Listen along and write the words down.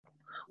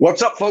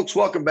What's up, folks?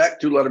 Welcome back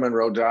to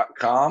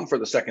LettermanRow.com for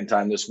the second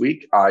time this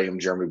week. I am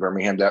Jeremy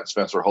Birmingham. That's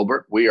Spencer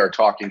Holbert. We are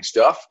talking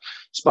stuff,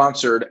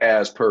 sponsored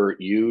as per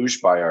usual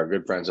by our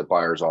good friends at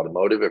Byers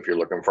Automotive. If you're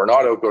looking for an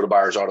auto, go to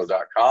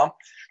ByersAuto.com.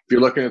 If you're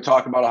looking to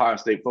talk about Ohio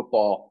State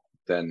football,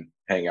 then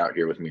hang out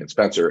here with me and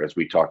Spencer as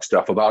we talk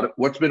stuff about it.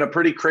 What's been a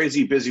pretty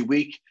crazy busy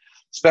week,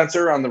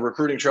 Spencer, on the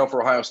recruiting trail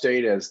for Ohio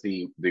State as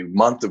the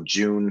month of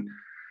June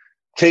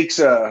takes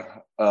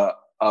a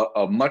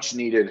much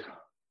needed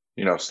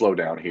slow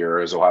down here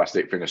as Ohio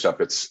State finished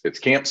up its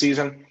camp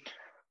season.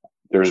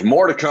 There's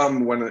more to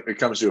come when it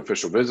comes to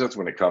official visits,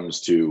 when it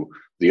comes to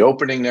the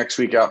opening next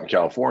week out in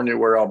California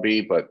where I'll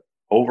be. But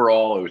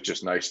overall, it was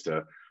just nice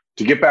to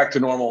get back to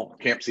normal.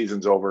 Camp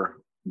season's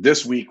over.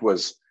 This week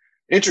was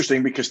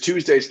interesting because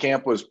Tuesday's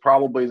camp was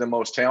probably the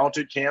most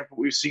talented camp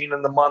we've seen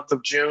in the month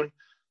of June.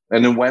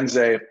 And then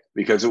Wednesday,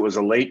 because it was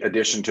a late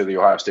addition to the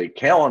Ohio State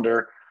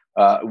calendar,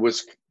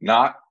 was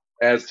not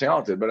as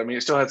talented, but I mean,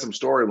 it still had some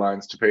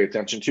storylines to pay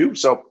attention to.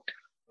 So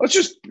let's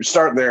just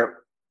start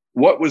there.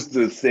 What was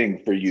the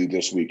thing for you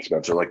this week,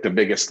 Spencer? Like the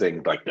biggest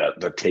thing, like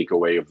the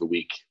takeaway of the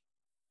week?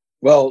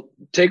 Well,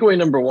 takeaway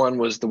number one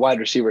was the wide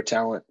receiver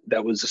talent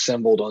that was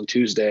assembled on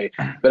Tuesday.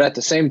 But at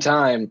the same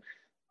time,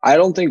 I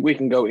don't think we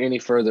can go any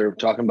further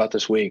talking about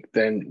this week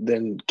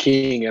than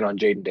keying in on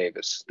Jaden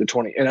Davis,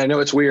 and I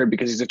know it's weird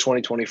because he's a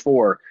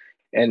 2024,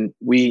 and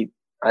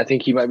I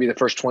think he might be the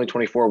first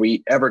 2024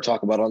 we ever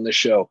talk about on this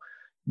show.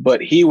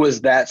 But he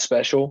was that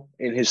special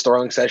in his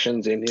throwing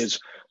sessions, in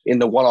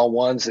the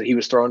one-on-ones that he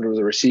was throwing to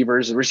the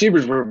receivers. The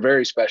receivers were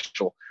very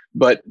special,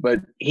 but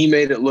he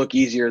made it look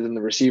easier than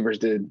the receivers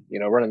did,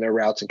 running their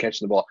routes and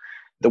catching the ball.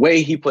 The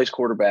way he plays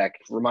quarterback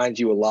reminds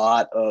you a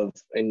lot of,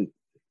 and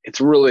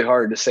it's really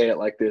hard to say it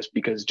like this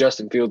because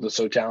Justin Fields is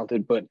so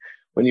talented, but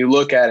when you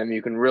look at him,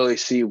 you can really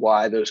see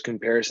why those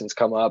comparisons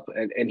come up,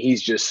 and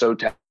he's just so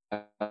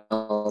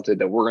talented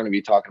that we're going to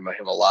be talking about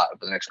him a lot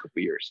over the next couple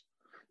of years.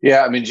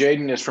 Yeah, I mean,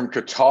 Jaden is from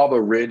Catawba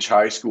Ridge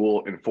High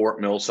School in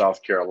Fort Mill,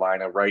 South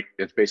Carolina, right?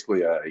 It's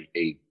basically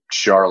a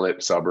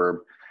Charlotte suburb.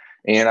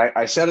 And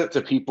I said it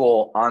to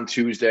people on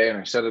Tuesday, and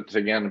I said it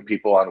again to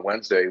people on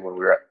Wednesday when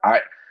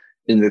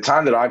in the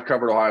time that I've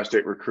covered Ohio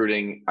State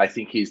recruiting, I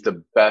think he's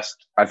the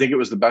best. I think it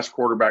was the best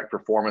quarterback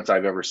performance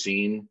I've ever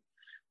seen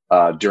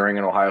during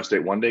an Ohio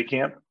State one-day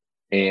camp.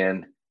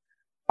 And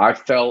I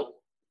felt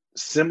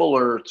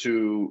similar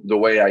to the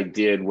way I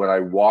did when I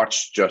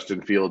watched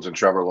Justin Fields and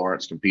Trevor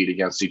Lawrence compete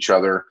against each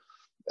other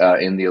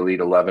in the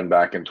Elite 11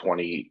 back in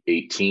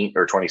 2018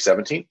 or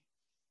 2017.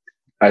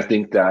 I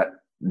think that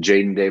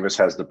Jaden Davis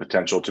has the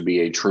potential to be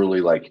a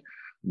truly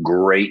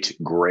great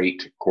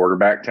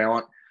quarterback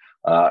talent.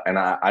 And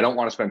I don't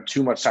want to spend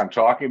too much time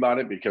talking about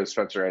it because,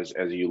 Spencer, as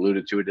you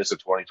alluded to, it is a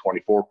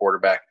 2024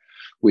 quarterback.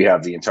 We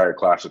have the entire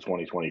class of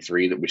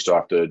 2023 that we still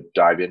have to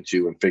dive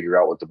into and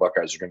figure out what the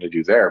Buckeyes are going to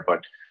do there.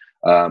 But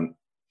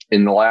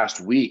in the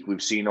last week,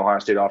 we've seen Ohio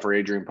State offer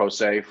Adrian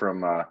Posey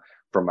from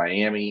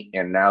Miami,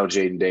 and now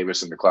Jaden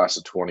Davis in the class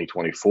of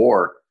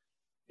 2024.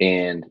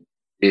 And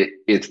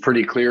it's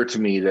pretty clear to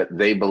me that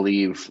they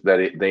believe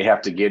that they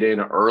have to get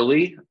in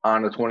early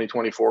on a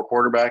 2024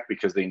 quarterback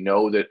because they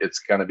know that it's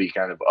going to be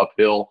kind of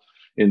uphill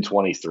in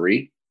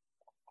 23.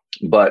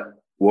 But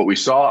what we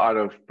saw out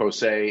of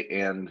Posey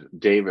and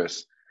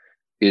Davis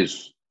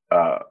is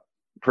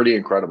pretty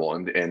incredible.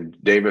 And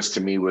Davis,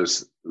 to me,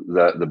 was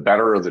the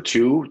better of the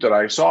two that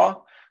I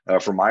saw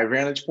from my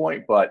vantage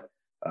point. But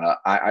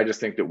I just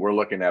think that we're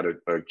looking at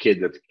a kid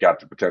that's got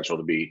the potential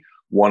to be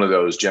one of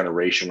those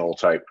generational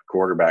type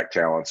quarterback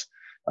talents.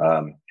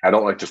 I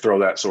don't like to throw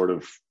that sort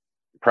of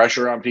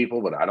pressure on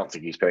people, but I don't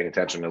think he's paying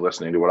attention to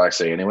listening to what I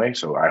say anyway.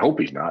 So I hope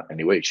he's not.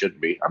 Anyway, he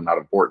shouldn't be. I'm not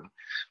important.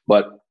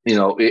 But,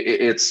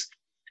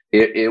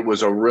 it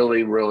was a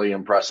really, really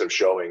impressive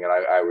showing. And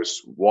I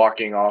was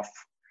walking off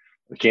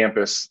the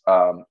campus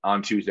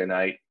on Tuesday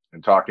night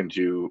and talking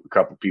to a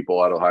couple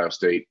people at Ohio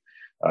State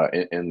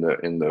in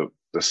the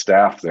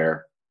staff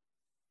there,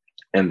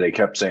 and they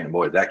kept saying,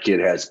 "Boy, that kid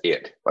has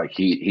it. Like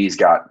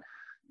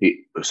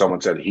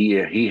someone said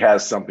he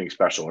has something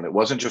special." And it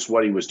wasn't just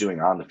what he was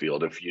doing on the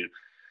field.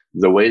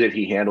 The way that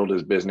he handled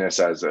his business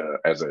as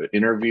an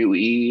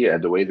interviewee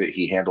and the way that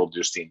he handled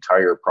just the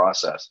entire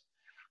process.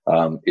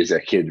 Is a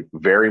kid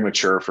very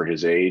mature for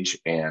his age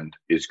and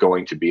is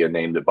going to be a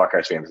name that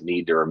Buckeyes fans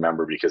need to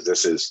remember because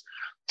this is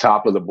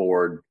top of the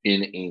board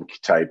in ink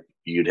type.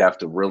 You'd have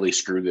to really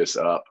screw this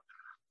up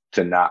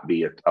to not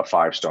be a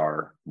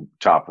five-star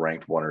top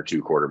ranked 1 or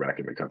 2 quarterback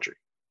in the country.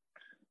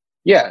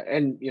 Yeah.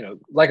 And,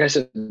 like I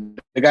said,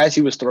 the guys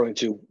he was throwing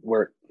to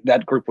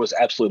that group was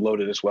absolutely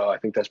loaded as well. I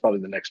think that's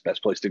probably the next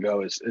best place to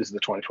go is the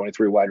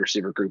 2023 wide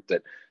receiver group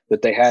that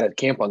they had at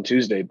camp on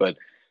Tuesday. But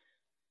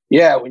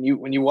yeah, when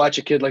you watch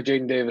a kid like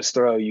Jaden Davis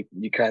throw,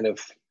 you kind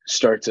of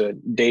start to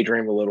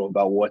daydream a little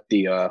about what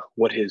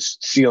his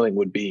ceiling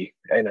would be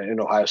in an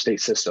Ohio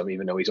State system.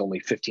 Even though he's only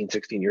 15,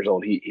 16 years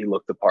old, he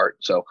looked the part.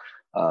 So,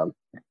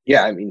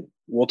 yeah, I mean,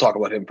 we'll talk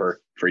about him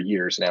for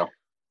years now.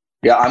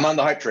 Yeah, I'm on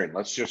the hype train.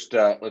 Let's just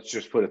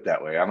put it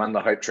that way. I'm on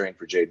the hype train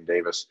for Jaden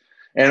Davis.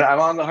 And I'm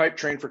on the hype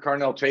train for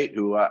Carnell Tate,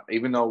 who,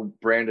 even though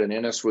Brandon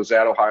Inniss was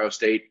at Ohio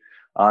State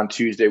on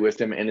Tuesday with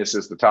him, Inniss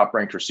is the top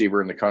ranked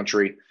receiver in the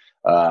country.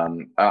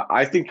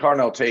 I think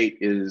Carnell Tate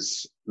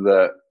is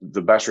the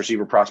best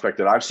receiver prospect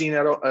that I've seen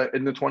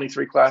in the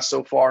 23 class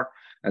so far.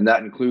 And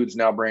that includes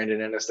now Brandon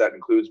Inniss. That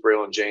includes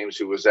Braylon James,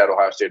 who was at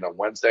Ohio State on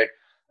Wednesday.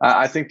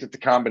 I think that the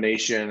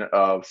combination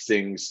of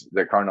things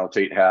that Carnell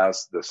Tate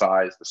has, the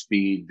size, the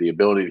speed, the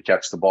ability to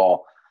catch the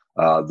ball,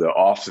 the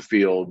off the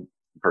field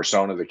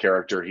persona, the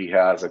character he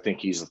has, I think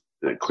he's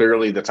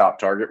clearly the top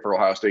target for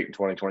Ohio State in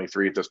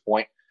 2023 at this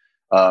point.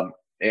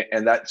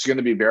 And that's going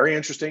to be very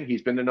interesting.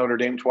 He's been to Notre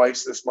Dame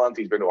twice this month.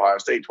 He's been to Ohio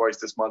State twice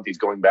this month. He's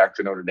going back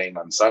to Notre Dame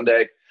on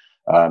Sunday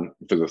for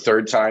the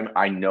third time.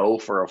 I know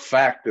for a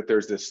fact that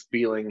there's this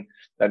feeling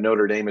that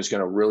Notre Dame is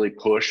going to really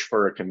push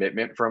for a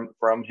commitment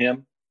from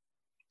him.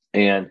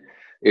 And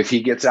if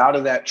he gets out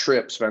of that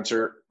trip,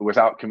 Spencer,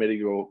 without committing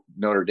to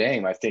Notre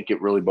Dame, I think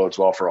it really bodes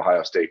well for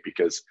Ohio State,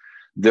 because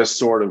this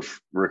sort of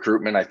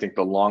recruitment, I think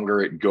the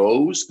longer it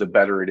goes, the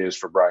better it is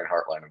for Brian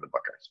Hartline and the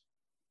Buckeyes.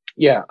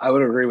 Yeah, I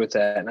would agree with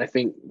that. And I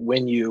think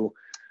when you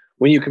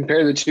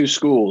compare the two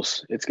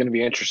schools, it's going to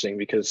be interesting,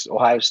 because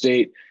Ohio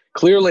State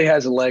clearly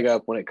has a leg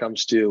up when it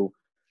comes to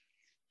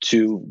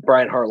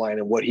Brian Hartline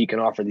and what he can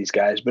offer these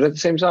guys. But at the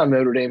same time,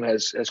 Notre Dame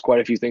has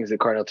quite a few things that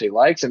Carnell Tate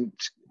likes, and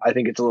I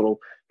think it's a little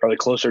probably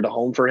closer to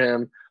home for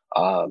him.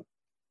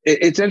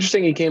 It's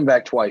interesting he came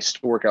back twice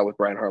to work out with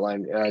Brian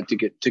Hartline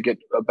to get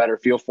a better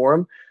feel for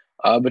him.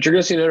 But you're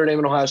going to see Notre Dame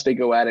and Ohio State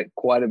go at it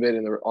quite a bit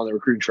on the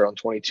recruiting trail in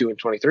 22 and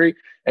 23.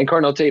 And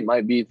Carnell Tate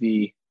might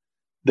be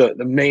the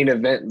main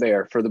event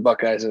there for the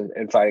Buckeyes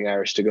and Fighting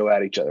Irish to go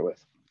at each other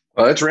with.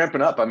 Well, it's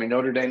ramping up. I mean,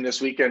 Notre Dame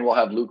this weekend will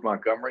have Luke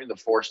Montgomery, the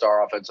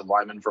 4-star offensive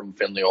lineman from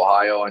Findlay,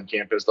 Ohio, on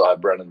campus. They'll have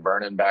Brennan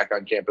Vernon back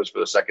on campus for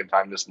the second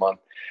time this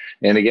month.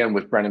 And again,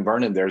 with Brennan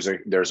Vernon, there's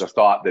a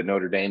thought that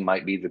Notre Dame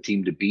might be the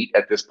team to beat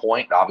at this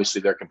point. Obviously,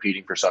 they're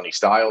competing for Sonny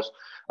Styles,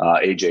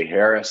 A.J.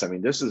 Harris. I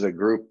mean, this is a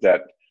group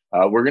that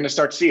we're going to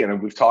start seeing,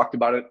 and we've talked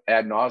about it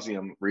ad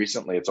nauseum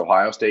recently. It's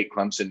Ohio State,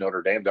 Clemson,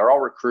 Notre Dame. They're all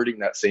recruiting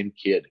that same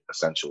kid,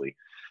 essentially.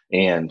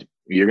 And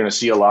you're going to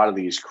see a lot of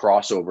these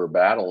crossover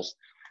battles.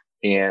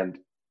 And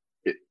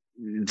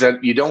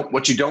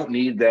what you don't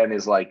need then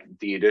is like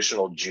the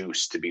additional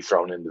juice to be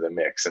thrown into the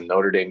mix. And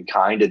Notre Dame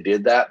kind of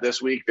did that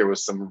this week. There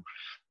was some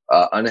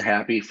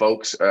unhappy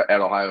folks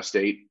at Ohio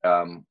State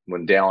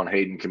when Dallin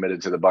Hayden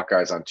committed to the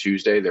Buckeyes on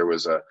Tuesday. There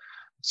was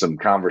some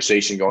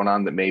conversation going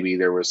on that maybe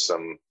there was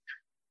some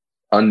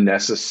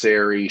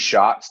unnecessary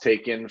shots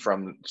taken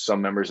from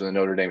some members of the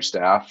Notre Dame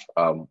staff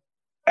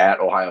at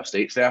Ohio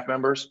State staff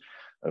members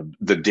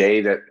the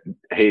day that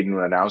Hayden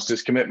announced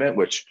his commitment,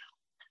 which,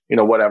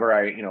 whatever,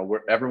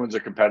 everyone's a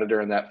competitor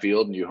in that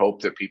field, and you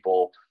hope that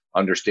people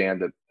understand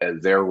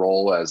that their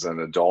role as an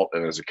adult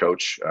and as a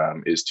coach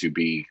is to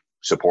be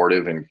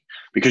supportive, and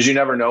because you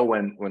never know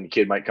when the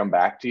kid might come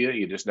back to you.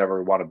 You just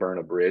never want to burn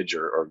a bridge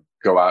or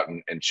go out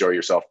and show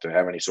yourself to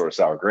have any sort of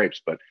sour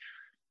grapes. But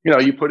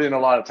you put in a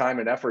lot of time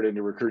and effort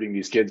into recruiting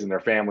these kids and their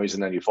families,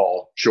 and then you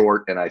fall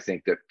short. And I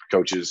think that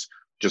coaches,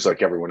 just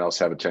like everyone else,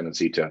 have a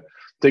tendency to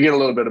get a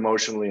little bit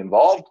emotionally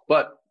involved,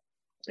 but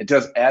it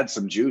does add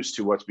some juice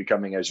to what's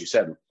becoming, as you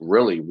said,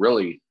 really,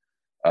 really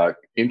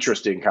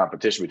interesting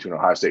competition between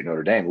Ohio State and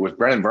Notre Dame. With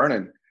Brennan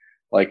Vernon,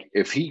 like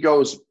if he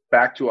goes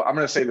back to, I'm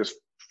going to say this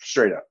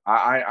straight up,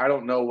 I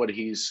don't know what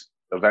he's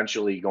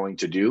eventually going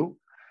to do.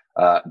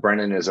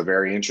 Brennan is a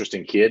very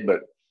interesting kid, but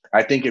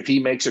I think if he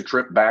makes a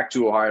trip back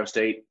to Ohio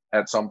State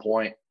at some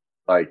point,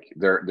 like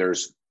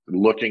there's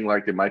looking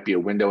like there might be a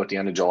window at the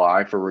end of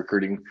July for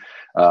recruiting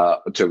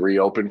to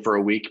reopen for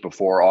a week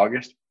before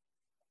August.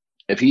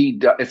 If he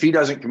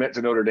doesn't commit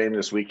to Notre Dame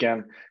this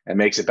weekend and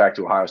makes it back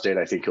to Ohio State,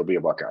 I think he'll be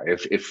a Buckeye.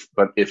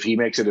 If he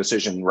makes a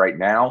decision right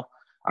now,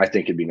 I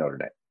think it'd be Notre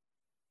Dame.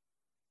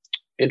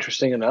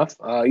 Interesting enough.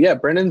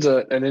 Brennan's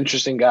an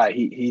interesting guy.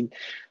 He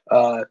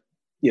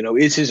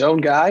is his own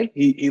guy.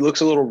 He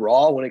looks a little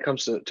raw when it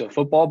comes to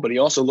football, but he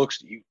also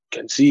you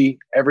can see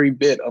every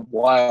bit of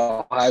why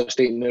Ohio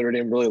State and Notre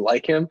Dame really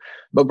like him.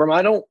 But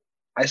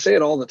I say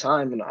it all the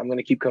time, and I'm going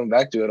to keep coming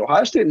back to it.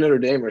 Ohio State and Notre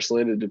Dame are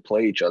slated to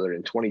play each other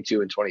in 22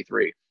 and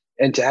 23.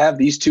 And to have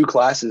these two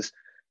classes,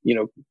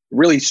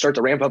 really start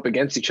to ramp up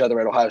against each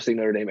other at Ohio State and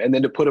Notre Dame, and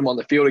then to put them on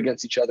the field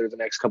against each other the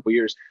next couple of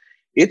years,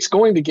 it's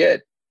going to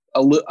get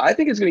I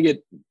think it's going to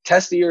get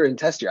testier and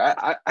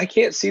testier. I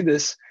can't see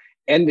this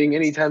ending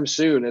anytime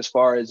soon, as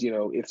far as,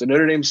 if the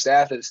Notre Dame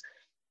staff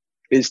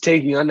is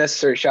taking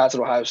unnecessary shots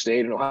at Ohio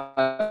State, and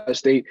Ohio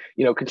State,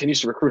 continues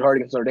to recruit hard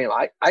against Notre Dame.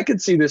 I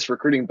could see this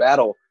recruiting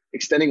battle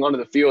extending onto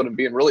the field and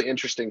being really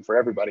interesting for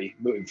everybody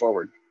moving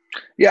forward.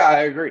 Yeah,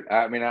 I agree.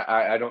 I mean,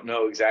 I don't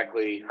know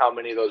exactly how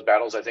many of those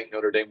battles I think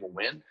Notre Dame will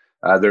win.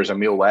 There's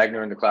Emil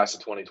Wagner in the class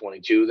of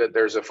 2022 that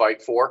there's a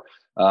fight for.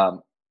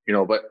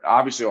 But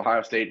obviously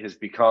Ohio State has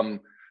become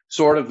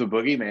sort of the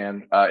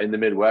boogeyman in the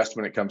Midwest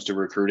when it comes to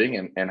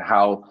recruiting, and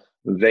how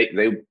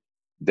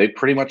they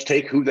pretty much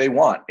take who they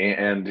want.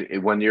 And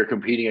when you're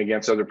competing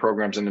against other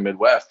programs in the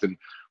Midwest, and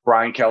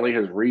Brian Kelly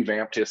has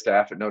revamped his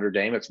staff at Notre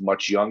Dame. It's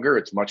much younger.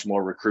 It's much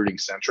more recruiting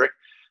centric.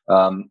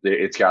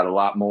 It's got a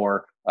lot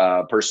more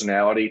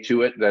personality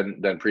to it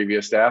than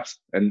previous staffs,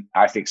 and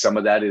I think some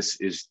of that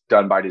is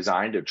done by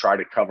design to try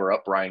to cover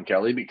up Brian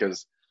Kelly,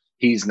 because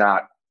he's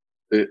not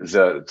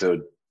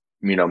the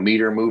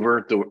meter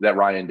mover that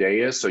Ryan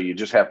Day is. So you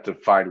just have to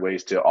find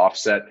ways to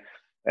offset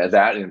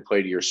that and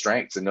play to your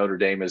strengths. And Notre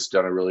Dame has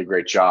done a really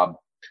great job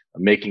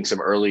making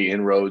some early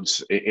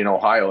inroads in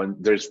Ohio. And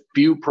there's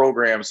few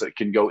programs that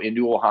can go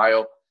into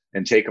Ohio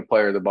and take a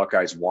player the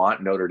Buckeyes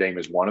want. Notre Dame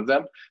is one of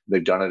them.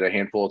 They've done it a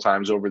handful of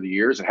times over the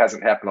years. It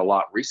hasn't happened a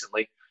lot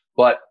recently,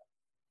 but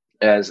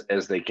as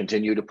they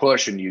continue to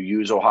push and you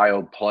use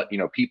Ohio,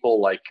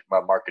 people like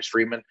Marcus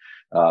Freeman,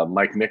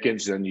 Mike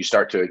Mickens, then you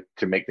start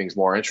to make things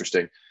more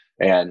interesting.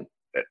 And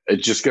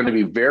it's just going to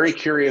be very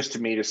curious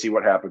to me to see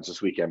what happens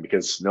this weekend,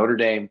 because Notre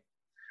Dame,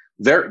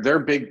 their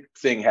big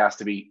thing has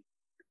to be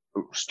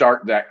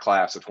start that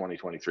class of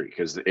 2023.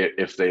 Because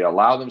if they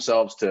allow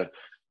themselves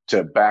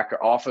to back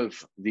off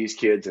of these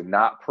kids and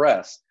not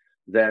press,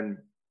 then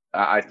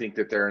I think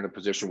that they're in a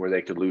position where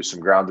they could lose some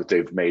ground that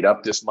they've made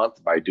up this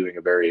month by doing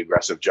a very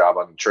aggressive job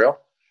on the trail.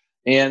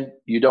 And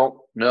you don't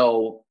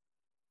know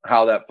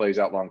how that plays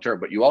out long term,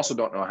 but you also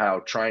don't know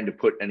how trying to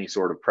put any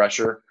sort of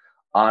pressure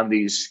on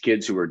these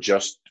kids who are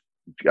just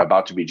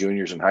about to be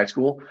juniors in high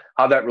school,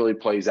 how that really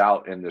plays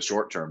out in the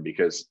short term,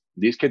 because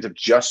these kids have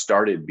just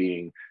started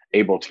being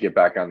able to get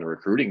back on the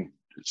recruiting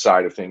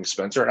side of things,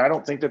 Spencer. And I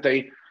don't think that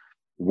they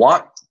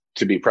want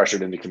to be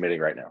pressured into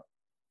committing right now.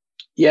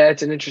 Yeah,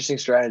 it's an interesting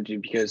strategy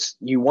because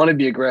you want to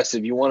be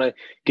aggressive. You want to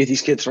get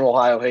these kids from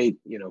Ohio. Hey,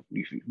 you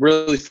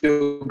really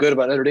feel good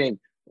about Notre Dame.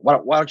 Why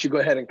don't you go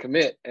ahead and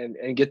commit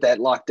and get that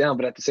locked down?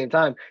 But at the same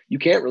time, you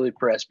can't really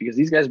press because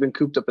these guys have been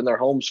cooped up in their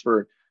homes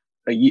for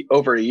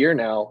over a year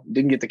now.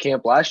 Didn't get to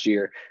camp last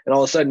year, and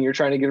all of a sudden you're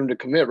trying to get them to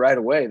commit right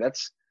away.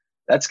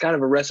 That's kind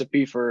of a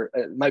recipe for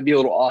it might be a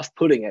little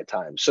off-putting at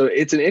times. So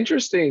it's an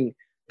interesting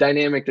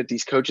dynamic that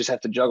these coaches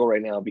have to juggle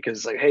right now, because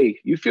it's like, hey,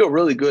 you feel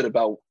really good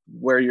about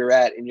where you're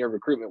at in your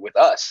recruitment with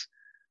us,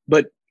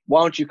 but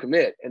why don't you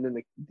commit? And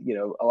then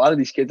a lot of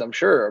these kids, I'm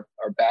sure,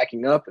 are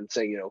backing up and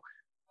saying,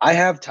 I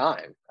have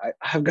time.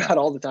 I've got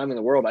all the time in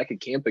the world. I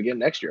could camp again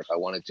next year if I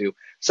wanted to.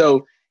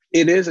 So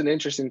it is an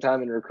interesting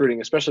time in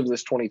recruiting, especially with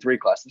this 23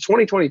 class. The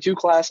 2022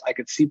 class, I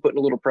could see putting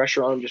a little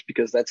pressure on them just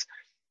because that's,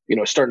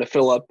 starting to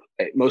fill up.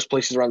 Most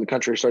places around the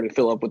country are starting to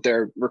fill up with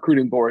their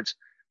recruiting boards.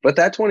 But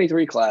that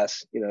 23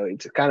 class,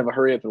 it's kind of a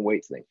hurry up and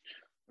wait thing.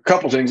 A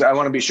couple things I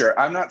want to be sure.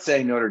 I'm not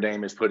saying Notre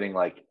Dame is putting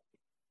like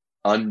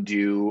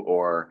undue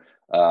or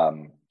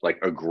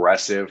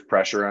aggressive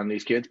pressure on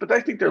these kids, but I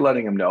think they're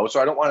letting them know.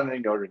 So I don't want any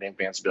Notre Dame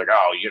fans to be like,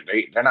 oh,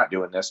 they're not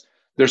doing this.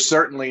 There's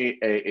certainly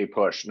a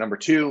push. Number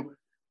two,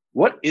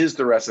 what is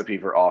the recipe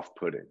for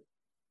off-putting?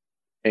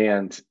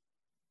 And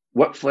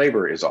what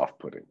flavor is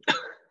off-putting?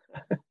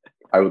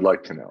 I would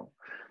like to know.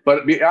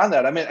 But beyond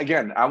that, I mean,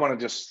 again, I want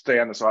to just stay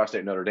on this Ohio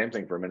State Notre Dame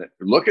thing for a minute.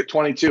 Look at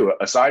 22.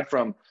 Aside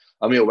from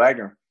Emil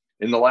Wagner,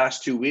 in the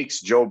last 2 weeks,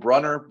 Joe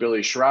Brunner,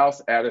 Billy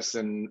Schrauth,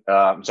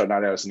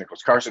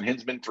 Nicholas Carson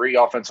Hinsman, 3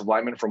 offensive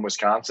linemen from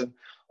Wisconsin.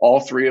 All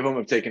 3 of them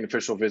have taken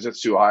official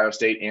visits to Ohio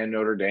State and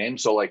Notre Dame.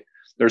 So,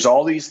 there's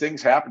all these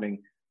things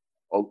happening.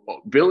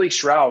 Billy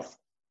Schrauth,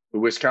 the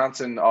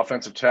Wisconsin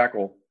offensive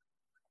tackle,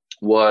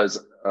 was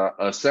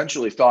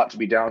essentially thought to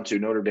be down to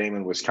Notre Dame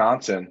and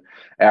Wisconsin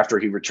after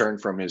he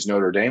returned from his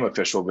Notre Dame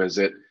official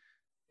visit.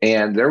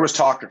 And there was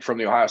talk from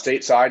the Ohio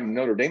State side and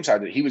Notre Dame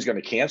side that he was going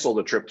to cancel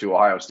the trip to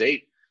Ohio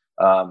State,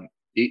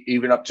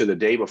 even up to the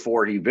day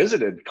before he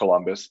visited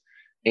Columbus.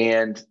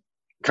 And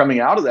coming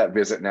out of that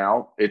visit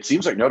now, it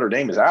seems like Notre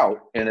Dame is out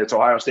and it's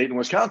Ohio State and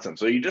Wisconsin.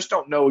 So you just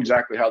don't know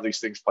exactly how these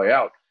things play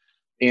out.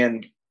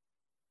 And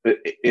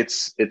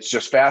it's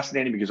just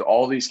fascinating because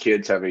all these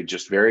kids have a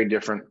just very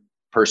different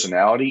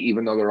personality,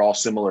 even though they're all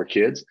similar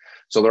kids.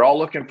 So they're all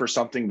looking for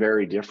something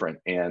very different.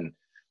 And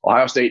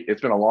Ohio State,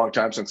 it's been a long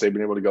time since they've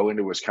been able to go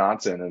into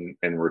Wisconsin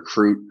and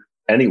recruit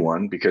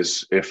anyone,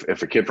 because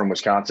if a kid from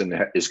Wisconsin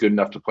is good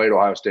enough to play at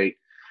Ohio State,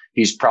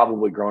 he's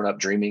probably grown up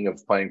dreaming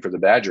of playing for the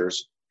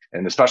Badgers,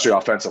 and especially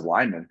offensive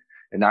linemen.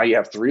 And now you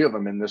have 3 of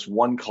them in this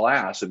one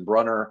class, and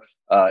Brunner,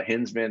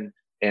 Hinsman,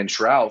 and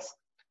Schrauth,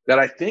 that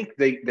I think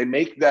they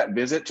make that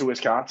visit to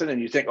Wisconsin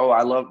and you think, oh,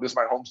 I love this,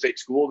 my home state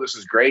school. This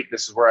is great.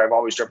 This is where I've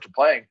always dreamt of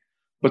playing.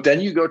 But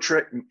then you go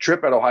trip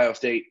at Ohio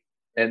State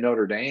and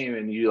Notre Dame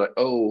and you're like,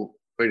 oh,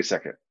 wait a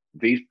second.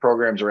 These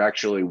programs are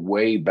actually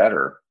way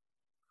better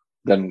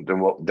than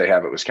what they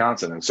have at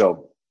Wisconsin. And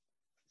so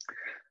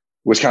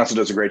Wisconsin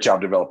does a great job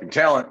developing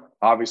talent.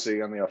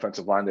 Obviously on the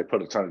offensive line, they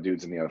put a ton of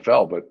dudes in the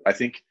NFL, but I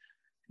think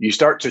you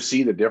start to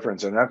see the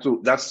difference. And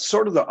that's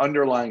sort of the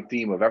underlying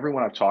theme of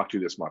everyone I've talked to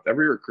this month.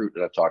 Every recruit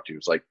that I've talked to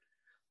is like,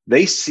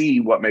 they see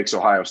what makes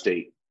Ohio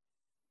State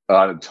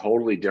on a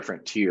totally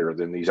different tier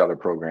than these other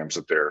programs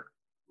that they're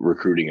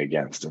recruiting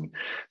against. And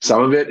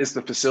some of it is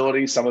the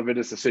facility. Some of it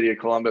is the city of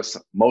Columbus.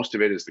 Most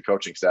of it is the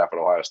coaching staff at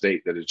Ohio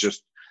State that has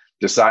just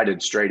decided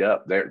straight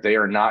up they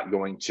are not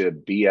going to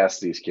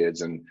BS these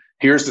kids. And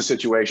here's the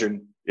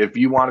situation. If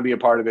you want to be a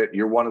part of it,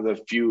 you're one of the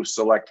few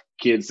select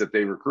kids that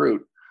they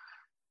recruit.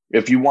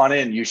 if you want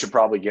in, you should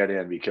probably get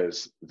in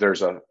because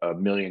there's a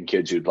million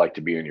kids who'd like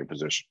to be in your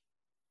position.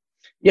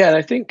 Yeah, and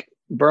I think,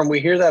 Berm, we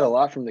hear that a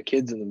lot from the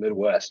kids in the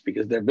Midwest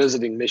because they're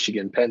visiting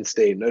Michigan, Penn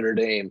State, Notre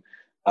Dame,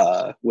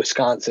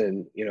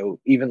 Wisconsin,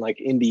 even like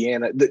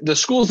Indiana. The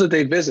schools that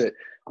they visit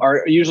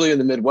are usually in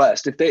the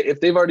Midwest. If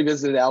they've already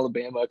visited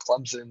Alabama,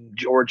 Clemson,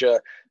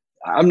 Georgia,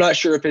 I'm not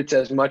sure if it's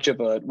as much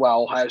of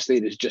Ohio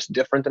State is just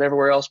different than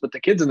everywhere else. But the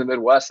kids in the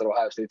Midwest that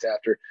Ohio State's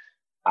after,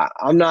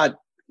 I'm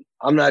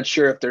not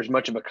sure if there's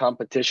much of a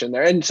competition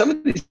there. And some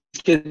of these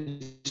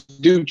kids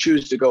do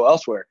choose to go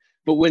elsewhere.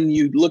 But when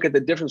you look at the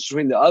difference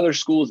between the other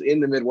schools in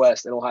the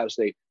Midwest and Ohio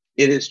State,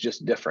 it is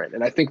just different.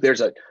 And I think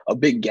there's a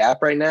big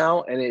gap right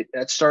now, and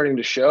that's starting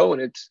to show,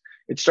 and it's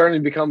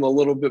starting to become a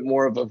little bit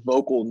more of a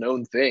vocal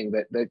known thing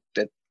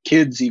that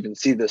kids even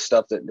see this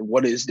stuff, that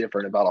what is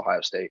different about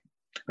Ohio State.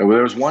 Well,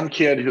 there was one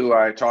kid who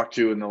I talked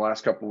to in the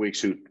last couple of weeks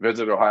who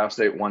visited Ohio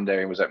State one day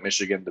and was at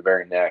Michigan the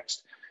very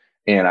next.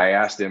 And I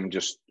asked him,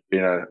 just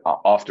in an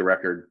off the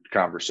record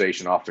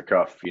conversation, off the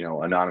cuff,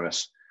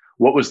 anonymous,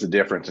 what was the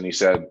difference? And he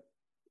said,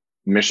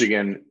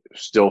 Michigan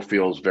still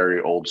feels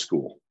very old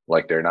school.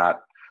 Like they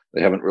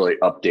haven't really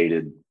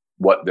updated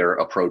what their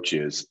approach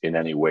is in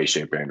any way,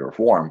 shape, and or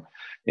form.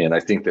 And I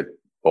think that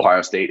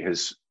Ohio State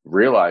has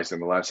realized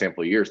in the last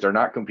handful of years, they're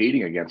not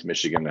competing against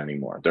Michigan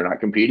anymore. They're not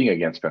competing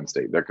against Penn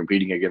State. They're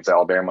competing against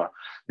Alabama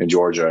and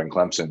Georgia and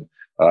Clemson,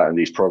 and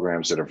these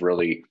programs that have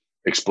really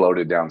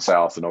exploded down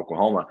south in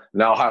Oklahoma.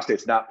 Now Ohio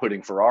State's not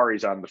putting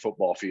Ferraris on the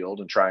football field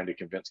and trying to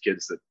convince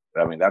kids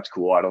that, that's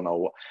cool. I don't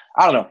know.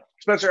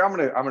 Spencer, I'm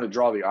gonna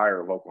draw the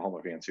ire of Oklahoma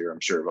fans here, I'm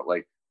sure, but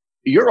like,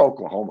 you're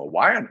Oklahoma.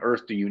 Why on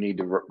earth do you need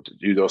to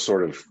do those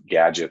sort of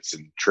gadgets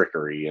and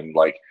trickery and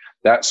like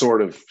that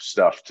sort of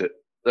stuff to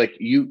like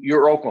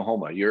you're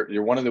Oklahoma.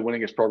 You're one of the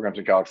winningest programs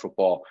in college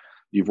football.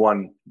 You've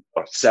won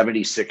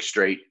 76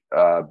 straight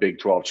Big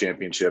 12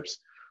 championships.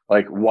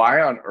 Like,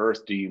 why on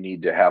earth do you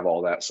need to have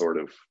all that sort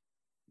of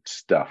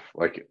stuff?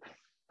 Like,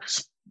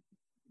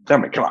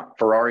 come on,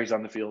 Ferraris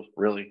on the field,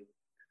 really?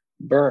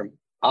 Berm,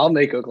 I'll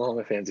make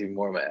Oklahoma fans even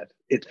more mad.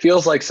 It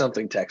feels like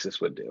something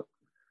Texas would do.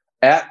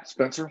 At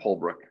Spencer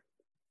Holbrook.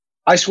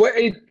 I swear,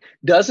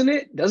 doesn't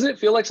it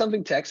feel like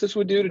something Texas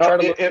would do to try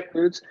to look at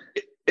recruits?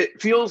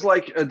 It feels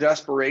like a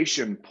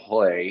desperation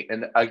play.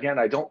 And again,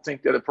 I don't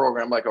think that a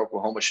program like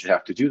Oklahoma should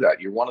have to do that.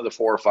 You're one of the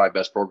 4 or 5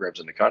 best programs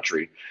in the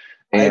country.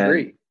 And I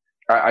agree.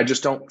 I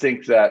just don't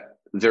think that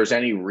there's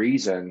any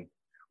reason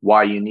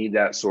why you need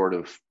that sort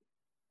of,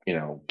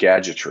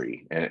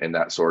 gadgetry and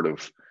that sort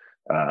of,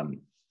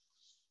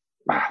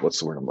 what's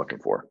the word I'm looking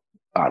for?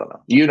 I don't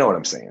know. You know what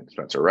I'm saying,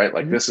 Spencer, right?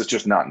 Like, This is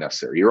just not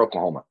necessary. You're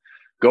Oklahoma.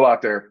 Go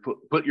out there,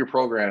 put your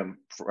program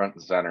front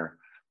and center.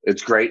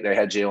 It's great. They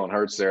had Jalen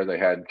Hurts there. They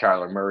had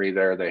Kyler Murray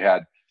there. They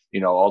had,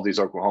 all these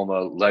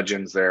Oklahoma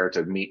legends there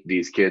to meet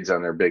these kids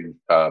on their big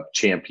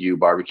Champ U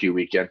barbecue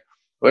weekend.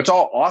 It's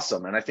all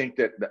awesome. And I think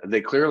that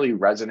they clearly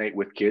resonate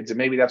with kids. And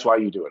maybe that's why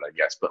you do it, I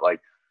guess. But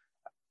like,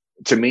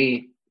 to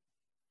me,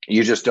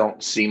 you just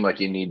don't seem like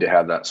you need to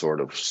have that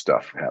sort of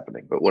stuff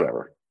happening. But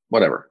whatever.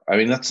 I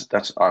mean,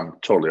 that's I'm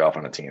totally off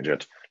on a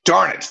tangent.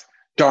 Darn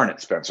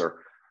it, Spencer.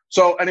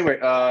 So anyway,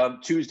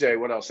 Tuesday,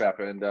 what else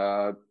happened?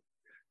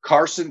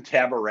 Carson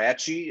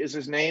Tabaracci is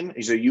his name.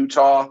 He's a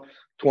Utah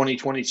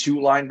 2022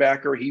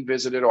 linebacker. He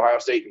visited Ohio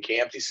State in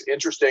camp. He's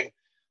interesting.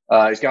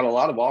 He's got a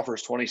lot of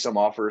offers, 20-some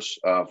offers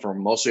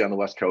from mostly on the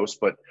West Coast,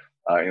 but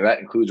that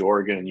includes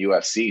Oregon and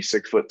USC,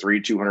 6'3",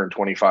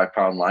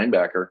 225-pound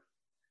linebacker.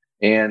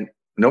 And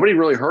nobody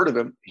really heard of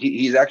him.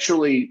 He's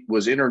actually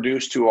was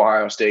introduced to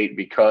Ohio State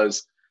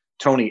because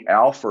Tony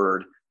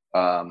Alford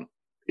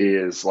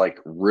is like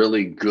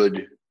really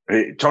good.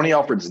 Tony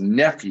Alford's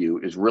nephew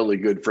is really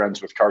good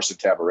friends with Carson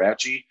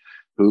Tabaracci,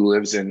 who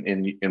lives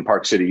in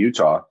Park City,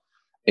 Utah.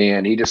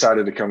 And he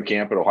decided to come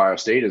camp at Ohio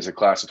State as a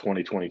class of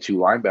 2022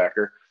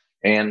 linebacker.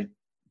 And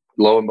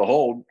lo and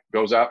behold,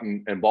 goes out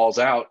and balls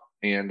out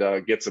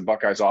and gets a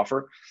Buckeyes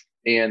offer.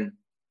 And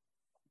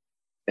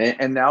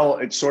now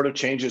it sort of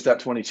changes that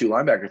 22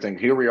 linebacker thing.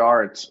 Here we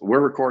are. We're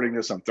recording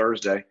this on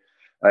Thursday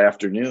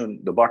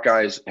afternoon. The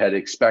Buckeyes had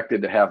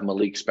expected to have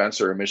Malik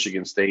Spencer, a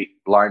Michigan State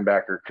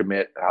linebacker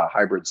commit,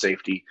 hybrid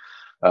safety,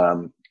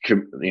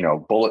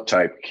 bullet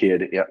type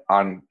kid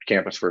on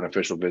campus for an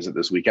official visit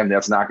this weekend.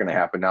 That's not going to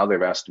happen now.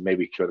 They've asked to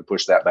maybe try to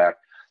push that back.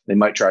 They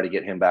might try to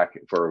get him back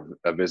for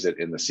a visit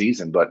in the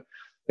season, but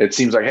it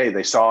seems like, hey,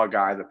 they saw a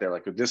guy that they're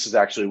like, this is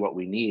actually what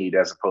we need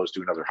as opposed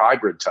to another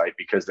hybrid type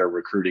because they're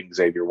recruiting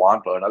Xavier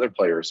Wampa and other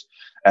players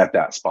at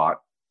that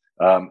spot.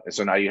 And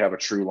so now you have a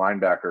true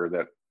linebacker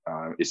that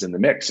is in the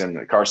mix.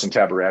 And Carson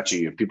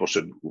Tabaracci, people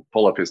should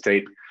pull up his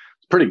tape.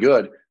 It's pretty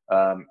good.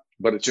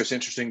 But it's just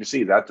interesting to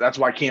see. That's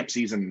why camp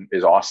season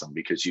is awesome,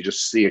 because you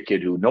just see a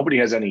kid who nobody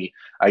has any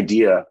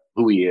idea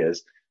who he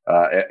is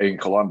in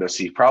Columbus.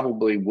 He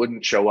probably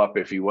wouldn't show up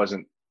if he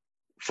wasn't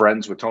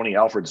friends with Tony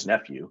Alford's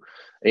nephew.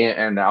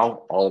 And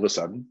now all of a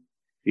sudden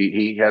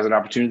he has an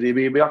opportunity to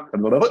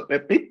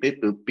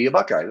be a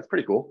Buckeye. That's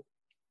pretty cool.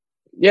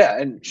 Yeah,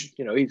 and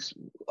he's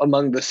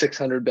among the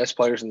 600 best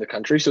players in the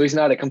country, so he's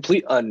not a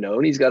complete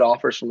unknown. He's got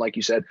offers from, like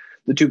you said,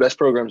 the two best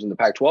programs in the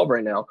Pac-12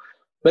 right now.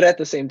 But at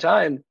the same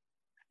time,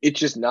 it's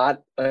just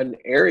not an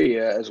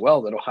area as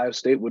well that Ohio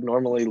State would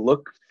normally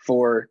look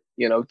for,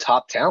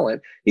 top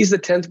talent. He's the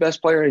 10th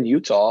best player in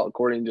Utah,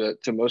 according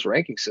to most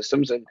ranking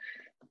systems.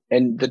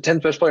 And the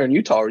 10th best player in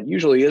Utah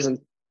usually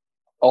isn't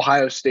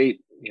Ohio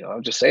State,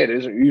 I'll just say it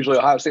isn't usually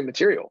Ohio State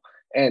material.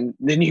 And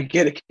then you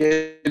get a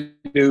kid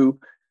who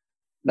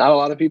not a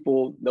lot of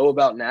people know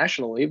about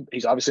nationally.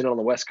 He's obviously not on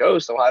the West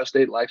Coast. Ohio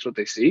State likes what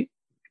they see.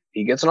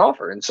 He gets an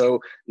offer. And so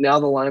now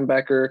the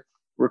linebacker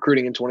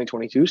recruiting in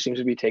 2022 seems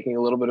to be taking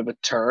a little bit of a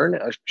turn.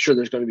 I'm sure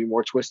there's going to be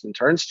more twists and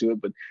turns to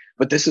it,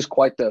 but this is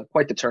quite the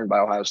turn by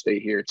Ohio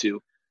State here to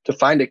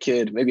find a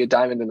kid, maybe a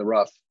diamond in the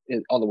rough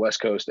on the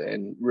West Coast,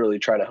 and really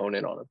try to hone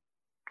in on him.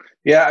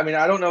 Yeah, I mean,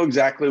 I don't know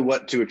exactly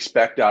what to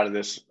expect out of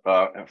this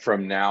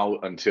from now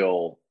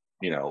until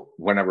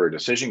whenever a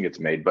decision gets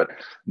made, but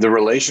the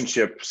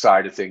relationship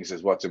side of things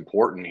is what's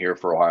important here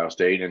for Ohio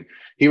State. And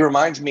he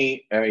reminds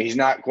me, he's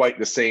not quite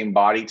the same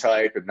body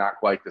type and not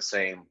quite the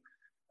same,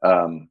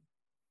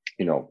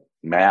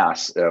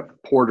 mass of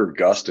Porter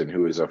Gustin,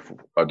 who is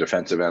a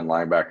defensive end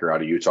linebacker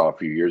out of Utah a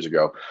few years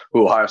ago,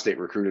 who Ohio State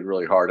recruited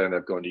really hard, ended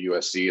up going to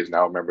USC, is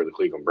now a member of the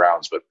Cleveland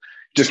Browns, but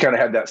just kind of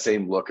had that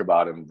same look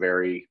about him.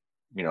 Very,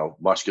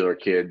 muscular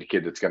kid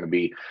that's going to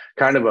be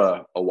kind of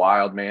a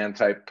wild man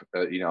type.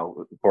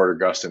 Porter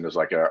Gustin is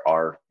like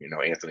our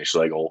Anthony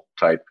Schlegel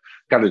type,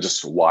 kind of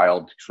just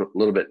wild, a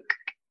little bit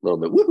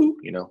woohoo,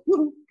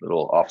 woohoo,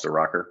 little off the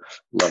rocker.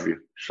 Love you,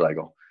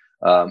 Schlegel.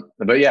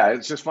 But yeah,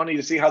 it's just funny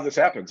to see how this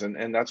happens,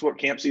 and that's what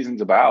camp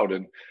season's about.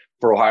 And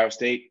for Ohio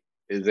State,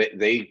 is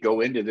they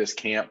go into this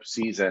camp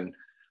season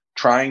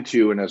trying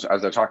to, and as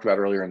I talked about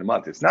earlier in the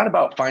month, it's not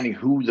about finding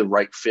who the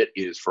right fit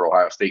is for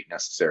Ohio State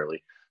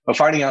necessarily, but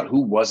finding out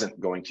who wasn't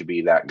going to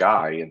be that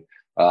guy.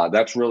 And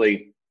that's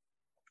really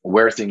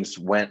where things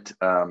went,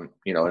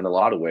 in a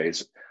lot of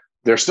ways.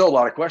 There's still a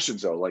lot of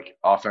questions, though, like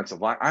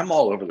offensive line. I'm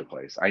all over the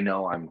place. I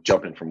know I'm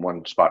jumping from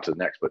one spot to the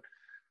next, but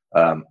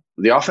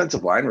the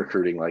offensive line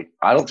recruiting,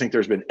 I don't think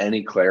there's been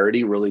any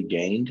clarity really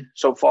gained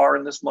so far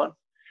in this month,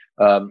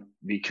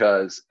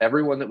 because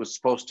everyone that was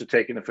supposed to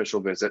take an official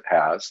visit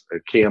has.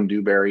 Cam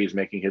Dewberry is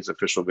making his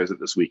official visit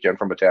this weekend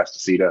from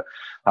Atascocita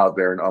out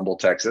there in Humble,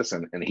 Texas,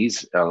 and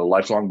he's a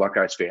lifelong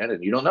Buckeyes fan,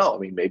 and you don't know. I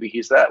mean, maybe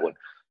he's that one.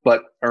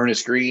 But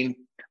Ernest Green,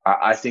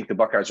 I think the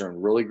Buckeyes are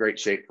in really great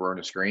shape for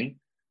Ernest Green.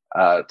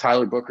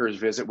 Tyler Booker's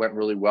visit went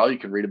really well. You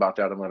can read about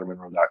that on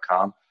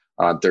LettermanRow.com.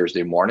 On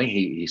Thursday morning,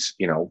 he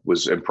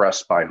was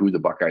impressed by who the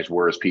Buckeyes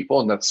were as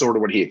people, and that's sort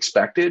of what he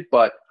expected.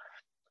 But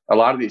a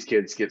lot of these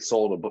kids get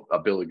sold a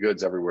bill of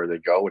goods everywhere they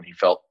go, and he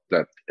felt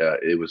that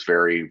it was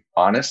very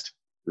honest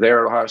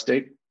there at Ohio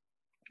State.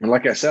 And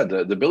like I said,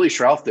 the Billy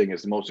Schrauth thing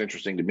is the most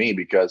interesting to me,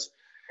 because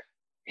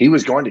he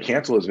was going to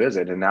cancel his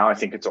visit, and now I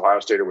think it's Ohio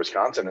State or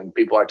Wisconsin. And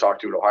people I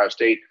talked to at Ohio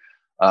State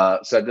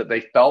said that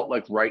they felt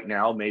like right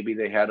now maybe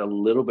they had a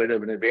little bit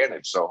of an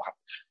advantage. So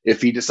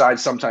if he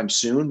decides sometime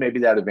soon, maybe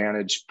that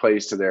advantage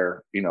plays to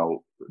their,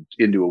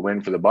 into a win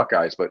for the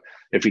Buckeyes. But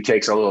if he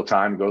takes a little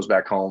time, goes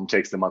back home,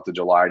 takes the month of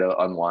July to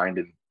unwind,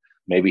 and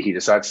maybe he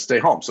decides to stay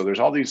home. So there's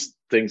all these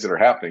things that are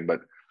happening, but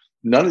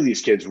none of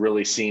these kids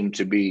really seem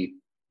to be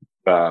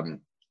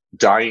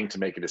dying to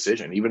make a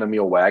decision. Even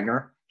Emil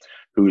Wagner,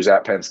 who's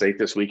at Penn State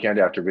this weekend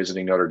after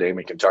visiting Notre Dame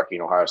and Kentucky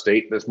and Ohio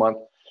State this month,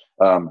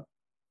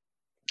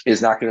 is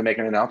not going to make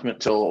an announcement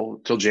till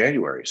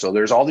January. So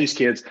there's all these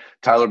kids.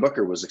 Tyler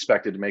Booker was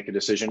expected to make a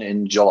decision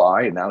in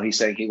July, and now he's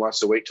saying he wants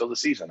to wait till the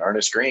season.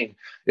 Ernest Green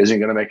isn't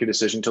going to make a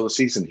decision till the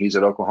season. He's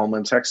at Oklahoma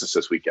and Texas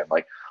this weekend.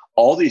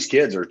 All these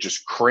kids are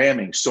just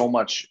cramming so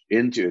much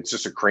into it's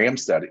just a cram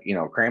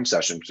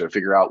session to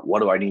figure out,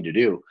 what do I need to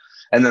do?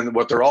 And then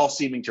what they're all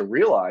seeming to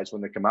realize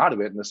when they come out of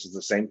it, and this is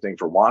the same thing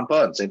for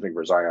Wampa and same thing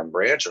for Zion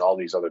Branch and all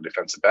these other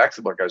defensive backs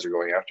the Buckeyes are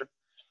going after,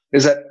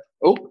 is that,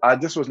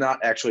 this was not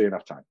actually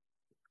enough time.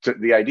 So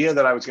the idea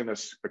that I was going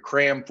to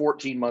cram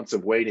 14 months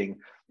of waiting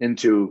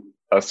into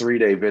a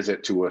 3-day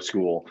visit to a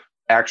school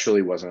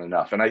actually wasn't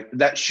enough. And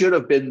that should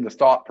have been the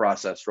thought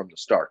process from the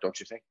start, don't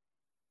you think?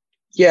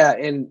 Yeah,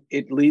 and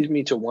it leads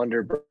me to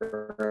wonder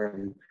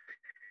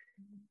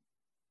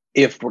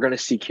if we're going to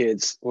see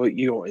kids, well,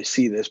 you don't really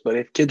see this, but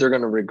if kids are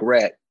going to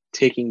regret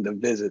taking the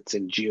visits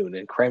in June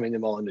and cramming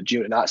them all into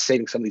June and not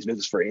saving some of these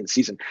visits for in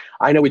season.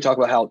 I know we talk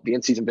about how the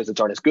in season visits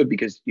aren't as good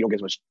because you don't get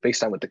as much face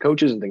time with the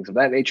coaches and things of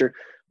that nature.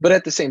 But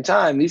at the same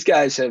time, these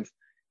guys have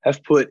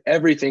put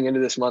everything into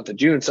this month of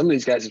June. Some of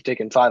these guys have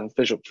taken 4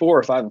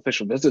 or 5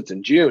 official visits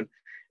in June.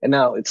 And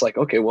now it's like,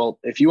 okay, well,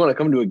 if you want to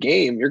come to a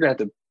game, you're going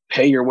to have to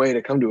pay your way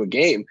to come to a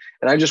game.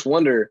 And I just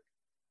wonder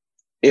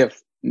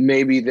if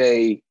maybe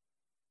they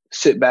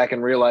sit back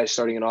and realize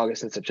starting in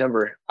August and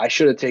September, I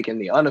should have taken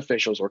the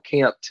unofficials or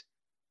camped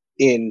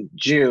in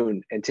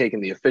June and taken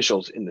the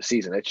officials in the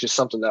season. It's just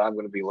something that I'm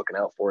going to be looking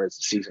out for as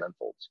the season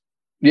unfolds.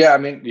 Yeah, I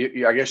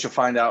mean, I guess you'll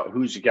find out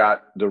who's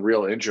got the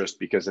real interest,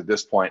 because at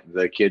this point,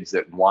 the kids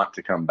that want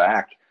to come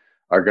back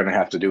are going to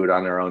have to do it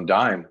on their own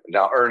dime.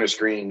 Now, Ernest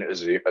Green is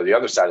the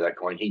other side of that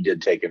coin. He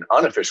did take an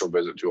unofficial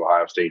visit to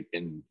Ohio State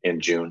in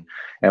June,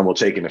 and will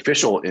take an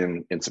official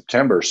in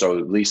September. So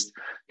at least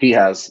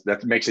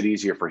that makes it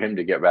easier for him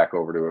to get back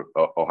over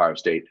to Ohio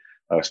State,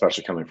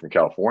 especially coming from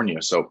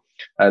California. So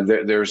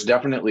there's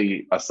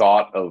definitely a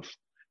thought of,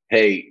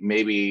 hey,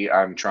 maybe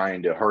I'm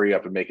trying to hurry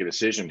up and make a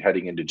decision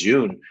heading into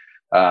June.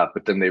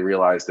 But then they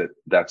realize that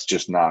that's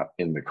just not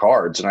in the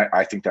cards. And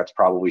I think that's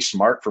probably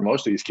smart for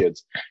most of these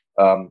kids.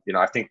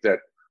 I think that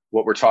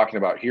what we're talking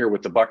about here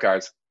with the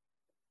Buckeyes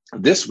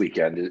this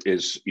weekend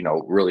is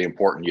really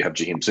important. You have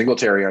Jaheim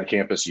Singletary on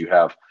campus. You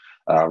have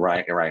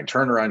Ryan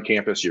Turner on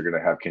campus. You're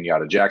going to have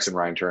Kenyatta Jackson,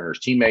 Ryan Turner's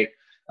teammate,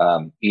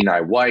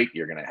 Eni White.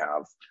 You're going to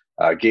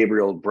have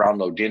Gabriel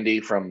Brownlow-Dindy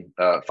from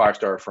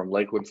 5-star from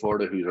Lakeland,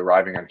 Florida, who's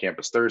arriving on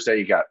campus Thursday.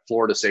 You got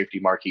Florida safety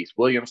Marquise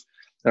Williams.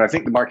 And I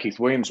think the Marquise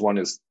Williams one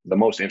is the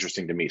most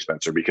interesting to me,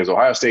 Spencer, because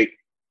Ohio State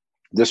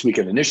this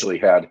weekend initially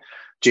had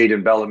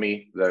Jaden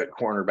Bellamy, the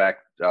cornerback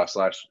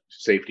slash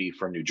safety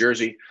from New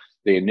Jersey.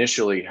 They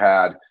initially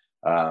had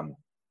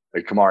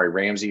Kamari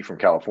Ramsey from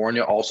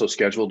California, also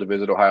scheduled to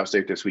visit Ohio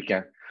State this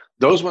weekend.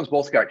 Those ones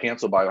both got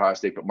canceled by Ohio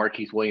State, but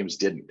Marquise Williams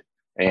didn't.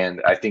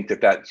 And I think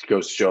that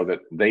goes to show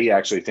that they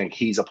actually think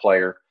he's a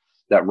player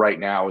that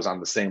right now is on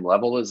the same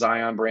level as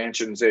Zion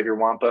Branch and Xavier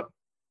Wampa.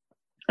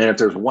 And if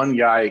there's one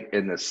guy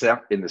in the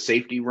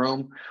safety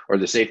room or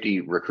the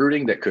safety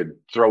recruiting that could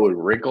throw a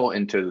wrinkle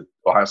into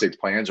Ohio State's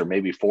plans or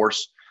maybe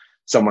force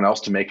someone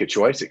else to make a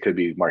choice, it could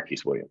be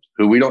Marquise Williams,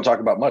 who we don't talk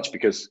about much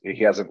because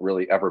he hasn't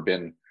really ever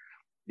been,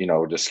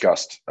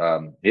 discussed.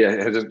 He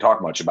hasn't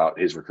talked much about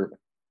his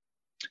recruitment.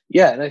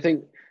 Yeah, and I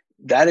think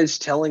that is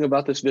telling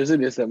about this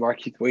visit is that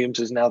Marquise Williams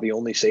is now the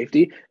only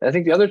safety. And I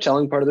think the other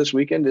telling part of this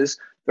weekend is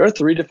there are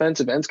 3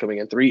 defensive ends coming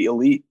in, 3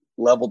 elite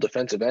level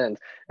defensive ends.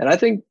 And I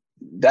think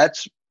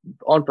that's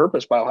on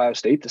purpose by Ohio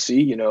State to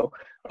see,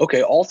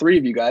 okay, all 3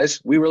 of you guys,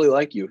 we really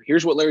like you.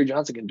 Here's what Larry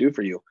Johnson can do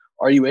for you.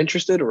 Are you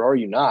interested or are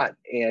you not?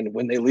 And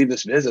when they leave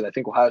this visit, I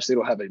think Ohio State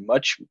will have a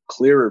much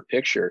clearer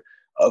picture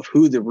of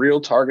who the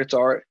real targets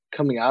are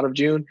coming out of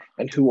June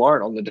and who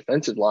aren't on the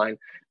defensive line.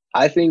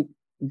 I think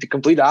the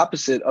complete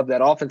opposite of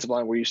that offensive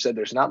line where you said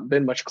there's not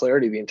been much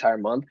clarity the entire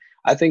month.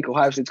 I think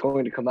Ohio State's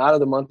going to come out of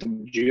the month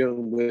of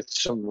June with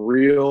some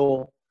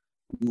real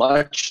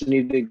much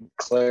needed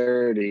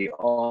clarity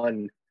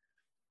on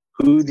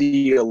who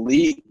the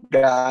elite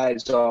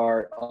guys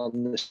are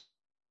on this.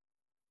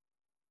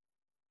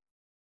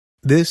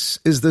 This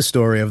is the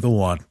story of the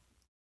one.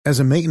 As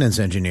a maintenance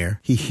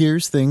engineer, he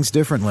hears things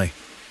differently.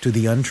 To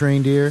the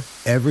untrained ear,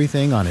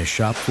 everything on his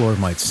shop floor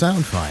might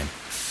sound fine,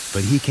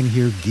 but he can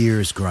hear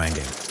gears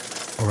grinding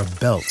or a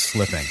belt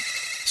slipping.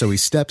 So he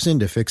steps in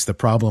to fix the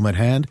problem at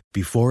hand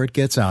before it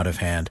gets out of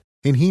hand.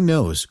 And he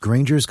knows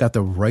Grainger's got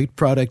the right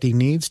product he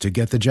needs to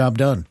get the job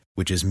done,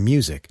 which is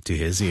music to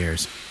his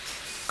ears.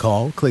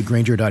 Call, click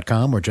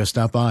Grainger.com, or just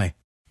stop by.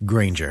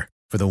 Grainger,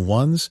 for the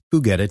ones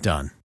who get it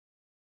done.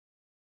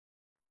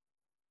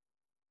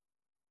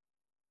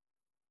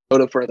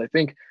 I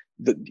think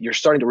that you're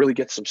starting to really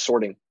get some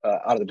sorting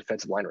out of the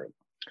defensive line room.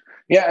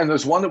 Yeah, and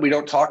there's one that we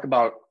don't talk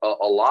about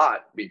a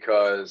lot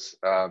because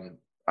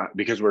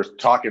we're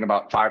talking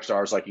about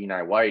 5-stars like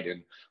Eni White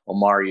and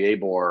Omari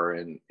Abor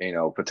and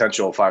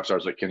potential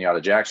 5-stars like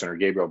Kenyatta Jackson or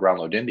Gabriel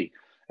Brownlow-Dindy.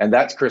 And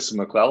that's Chris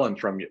McClellan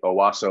from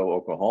Owasso,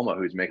 Oklahoma,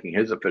 who's making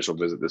his official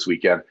visit this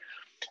weekend.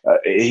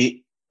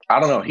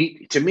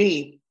 To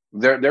me,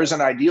 there's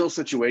an ideal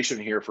situation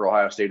here for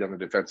Ohio State on the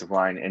defensive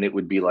line, and it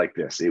would be like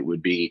this. It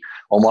would be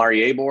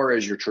Omari Abor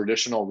as your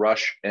traditional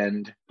rush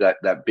end,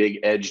 that big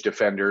edge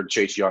defender,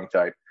 Chase Young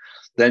type.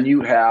 Then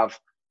you have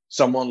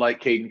someone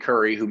like Caden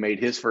Curry, who made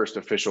his first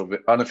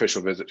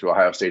unofficial visit to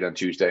Ohio State on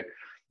Tuesday.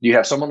 You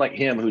have someone like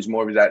him who's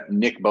more of that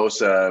Nick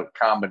Bosa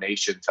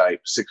combination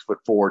type,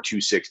 6'4",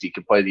 260,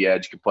 can play the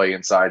edge, can play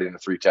inside in a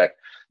 3-tech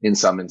in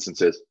some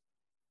instances.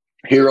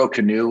 Hero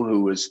Kanu,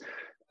 who was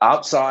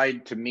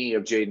outside to me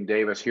of Jaden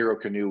Davis, Hero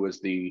Kanu was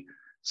the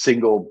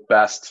single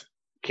best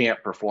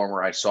camp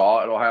performer I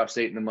saw at Ohio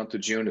State in the month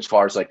of June, as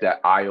far as like that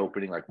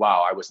eye-opening, like,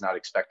 wow, I was not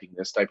expecting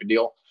this type of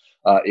deal.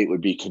 It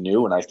would be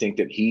Kanu. And I think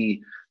that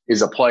he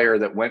is a player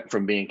that went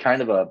from being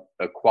kind of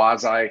a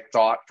quasi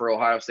thought for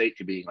Ohio State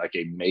to being like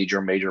a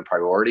major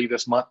priority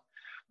this month.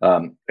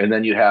 And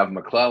then you have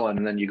McClellan,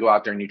 and then you go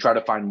out there and you try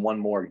to find one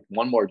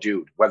more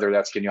dude, whether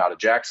that's Kenyatta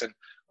Jackson,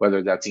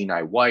 whether that's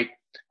Eni White.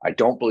 I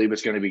don't believe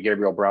it's going to be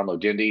Gabriel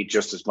Brownlow-Dindy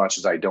just as much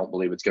as I don't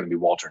believe it's going to be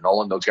Walter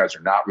Nolan. Those guys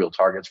are not real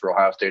targets for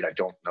Ohio State. I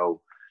don't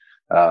know.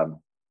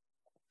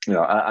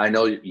 I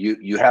know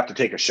you have to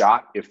take a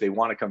shot. If they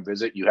want to come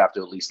visit, you have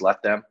to at least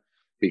let them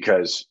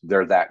because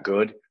they're that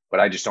good. But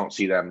I just don't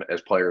see them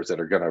as players that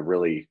are going to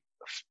really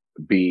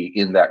be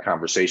in that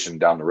conversation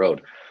down the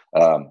road.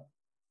 So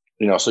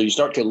you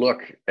start to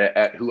look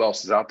at who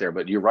else is out there.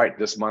 But you're right.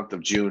 This month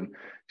of June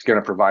is going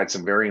to provide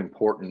some very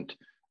important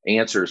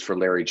answers for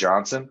Larry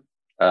Johnson.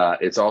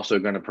 It's also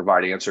going to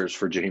provide answers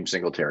for Jaheim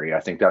Singletary. I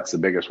think that's the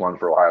biggest one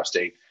for Ohio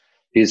State.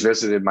 He's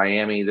visited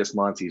Miami this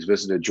month. He's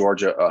visited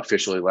Georgia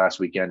officially last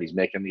weekend. He's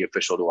making the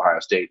official to Ohio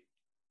State.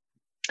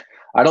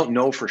 I don't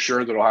know for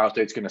sure that Ohio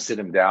State's going to sit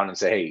him down and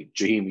say, hey,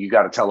 Jaheim, you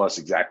got to tell us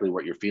exactly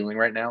what you're feeling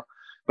right now.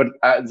 But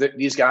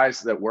these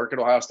guys that work at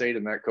Ohio State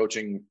and that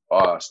coaching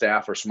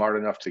staff are smart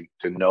enough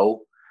to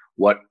know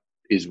what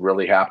is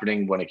really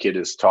happening when a kid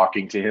is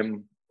talking to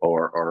him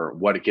or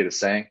what a kid is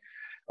saying.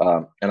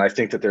 And I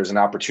think that there's an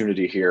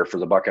opportunity here for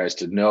the Buckeyes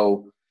to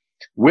know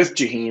with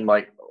Jaheim,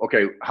 like,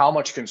 okay, how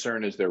much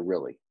concern is there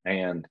really?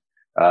 And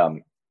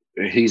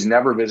he's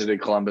never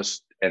visited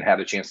Columbus and had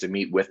a chance to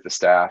meet with the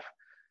staff.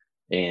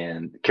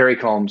 And Kerry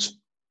Combs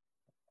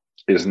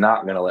is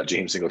not going to let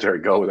James Singletary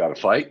go without a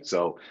fight.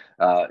 So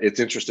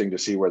it's interesting to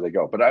see where they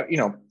go. But,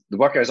 the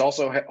Buckeyes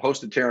also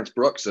hosted Terrence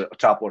Brooks, a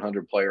top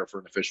 100 player, for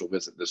an official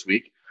visit this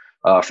week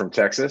from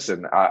Texas.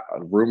 And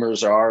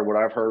rumors are, what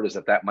I've heard is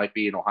that might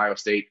be an Ohio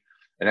State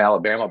and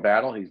Alabama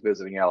battle. He's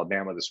visiting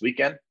Alabama this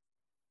weekend.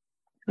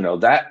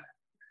 That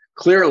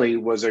clearly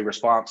was a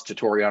response to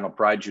Toriano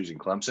Pride choosing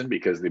Clemson,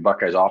 because the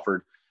Buckeyes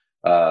offered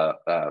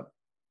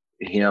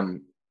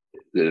him,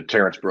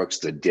 Terrence Brooks,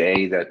 the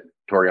day that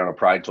Toriano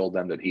Pride told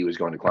them that he was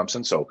going to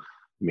Clemson. So,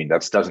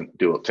 that doesn't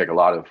take a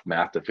lot of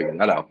math to figure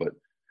that out. But,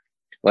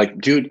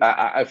 dude,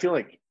 I feel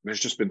like there's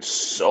just been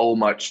so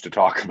much to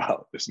talk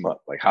about this month.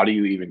 Like, how do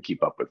you even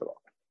keep up with it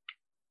all?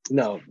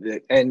 No,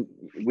 and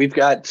we've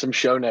got some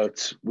show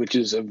notes, which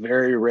is a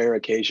very rare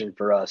occasion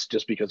for us,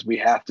 just because we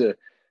have to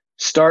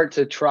start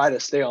to try to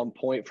stay on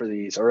point for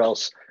these, or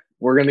else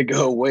we're going to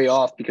go way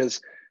off,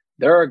 because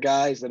there are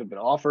guys that have been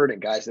offered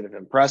and guys that have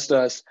impressed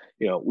us.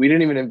 We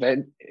didn't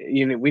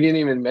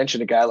even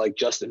mention a guy like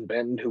Justin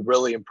Benton, who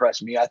really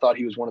impressed me. I thought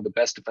he was one of the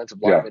best defensive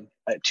linemen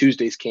at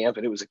Tuesday's camp,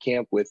 and it was a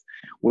camp with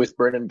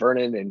Brennan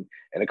Vernon and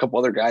a couple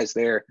other guys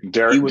there.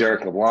 Derek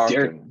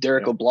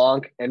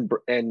LeBlanc,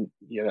 and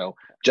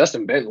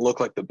Justin Benton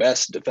looked like the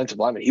best defensive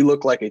lineman. He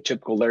looked like a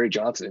typical Larry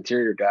Johnson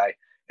interior guy,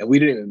 and we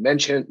didn't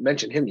even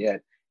mention him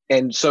yet.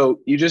 And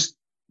so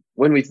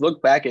when we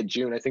look back at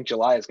June, I think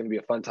July is going to be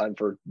a fun time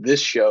for this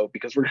show,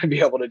 because we're going to be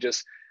able to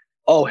just,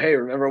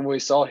 remember when we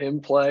saw him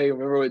play?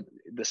 Remember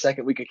the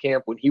second week of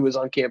camp when he was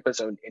on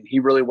campus and he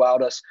really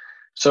wowed us?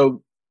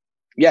 So,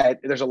 yeah,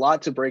 there's a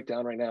lot to break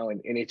down right now,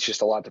 and it's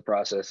just a lot to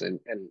process. And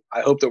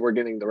I hope that we're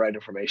getting the right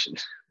information.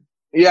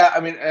 Yeah,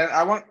 and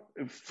I want,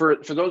 for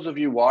those of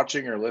you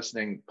watching or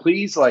listening,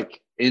 please,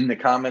 in the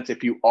comments,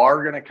 if you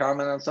are going to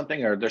comment on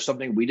something, or there's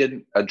something we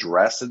didn't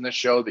address in this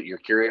show that you're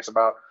curious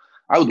about,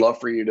 I would love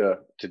for you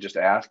to just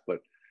ask.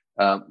 But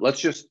let's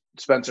just,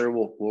 Spencer,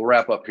 we'll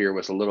wrap up here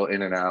with a little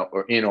in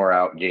or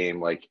out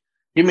game.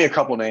 Give me a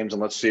couple names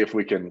and let's see if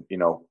we can,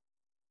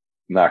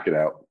 knock it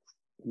out.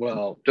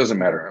 Well, doesn't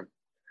matter.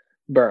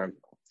 Burn.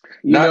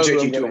 Not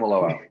JT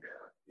Tuimoloau.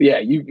 Yeah,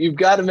 you've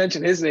got to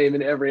mention his name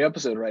in every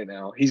episode right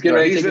now. He's going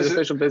to take his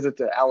official visit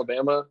to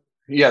Alabama.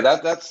 Yeah,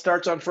 that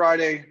starts on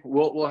Friday.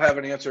 We'll have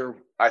an answer,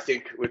 I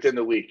think, within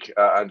the week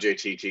on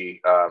JTT.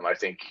 I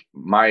think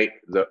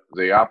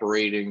the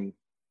operating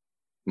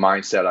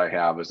mindset I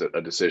have is that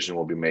a decision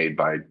will be made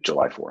by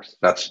July 4th.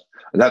 That's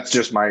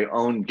just my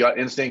own gut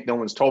instinct. No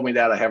one's told me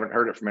that. I haven't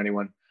heard it from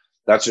anyone.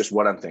 That's just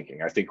what I'm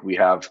thinking. I think we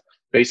have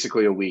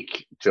basically a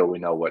week till we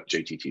know what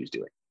JTT is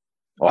doing.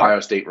 Ohio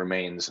State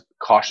remains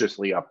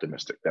cautiously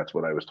optimistic. That's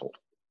what I was told.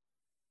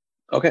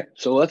 Okay,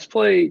 so let's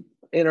play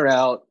in or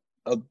out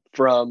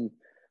from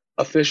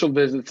official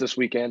visits this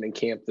weekend and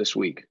camp this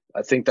week.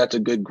 I think that's a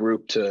good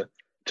group to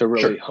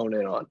really hone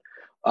in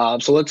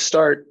on. So let's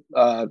start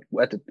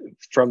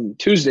from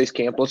Tuesday's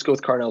camp. Let's go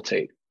with Carnell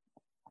Tate.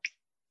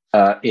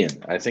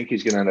 I think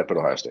he's going to end up at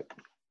Ohio State.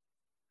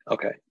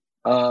 Okay.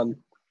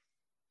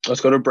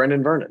 Let's go to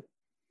Brendan Vernon.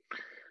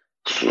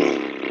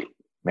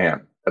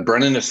 Man,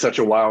 Brennan is such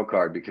a wild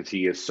card because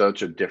he is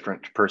such a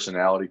different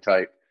personality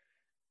type.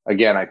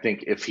 Again, I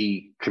think if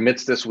he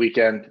commits this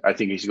weekend, I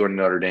think he's going to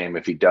Notre Dame.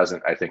 If he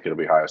doesn't, I think it'll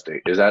be Ohio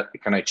State.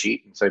 Can I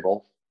cheat and say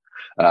both?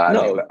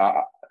 No.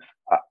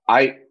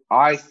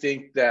 I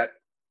think that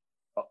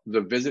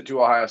the visit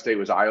to Ohio State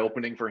was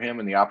eye-opening for him,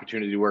 and the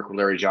opportunity to work with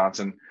Larry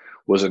Johnson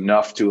was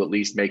enough to at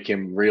least make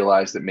him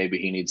realize that maybe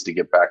he needs to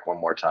get back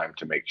one more time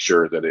to make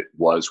sure that it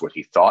was what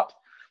he thought.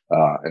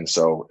 And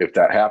so if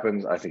that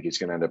happens, I think he's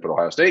going to end up at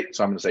Ohio State.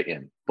 So I'm going to say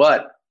in.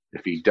 But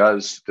if he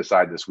does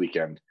decide this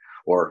weekend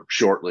or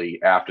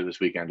shortly after this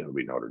weekend, it'll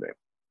be Notre Dame.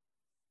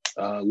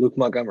 Luke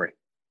Montgomery.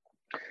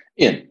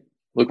 In.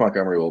 Luke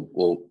Montgomery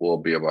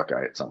will be a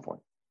Buckeye at some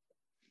point.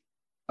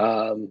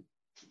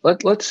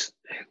 Let's.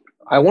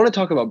 I want to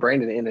talk about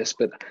Brandon Inniss,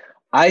 but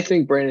I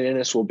think Brandon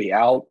Inniss will be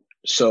out.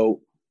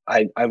 So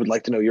I would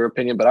like to know your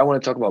opinion, but I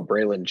want to talk about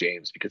Braylon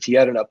James because he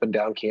had an up and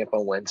down camp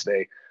on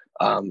Wednesday.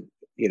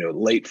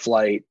 Late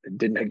flight,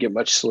 didn't get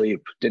much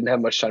sleep, didn't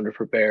have much time to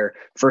prepare.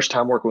 First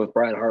time working with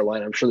Brian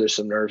Hartline. I'm sure there's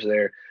some nerves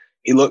there.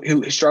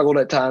 He struggled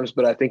at times,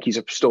 but I think he's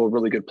still a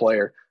really good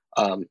player.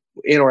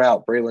 In or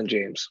out, Braylon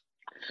James?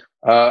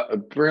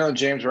 Braylon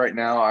James right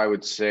now, I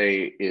would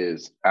say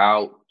is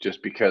out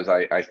just because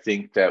I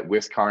think that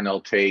with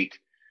Carnell Tate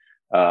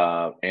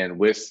and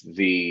with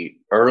the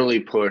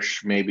early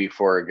push maybe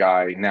for a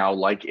guy now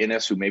like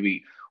Inniss, who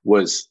maybe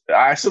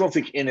I still don't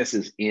think Inniss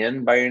is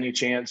in by any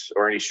chance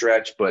or any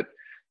stretch, but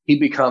he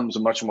becomes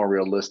a much more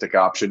realistic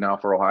option now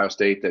for Ohio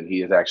State, that he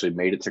has actually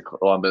made it to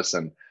Columbus.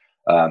 And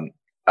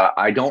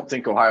I don't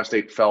think Ohio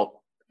State felt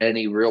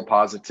any real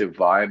positive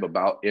vibe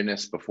about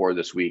Ennis before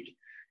this week.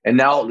 And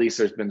now at least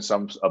there's been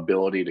some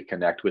ability to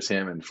connect with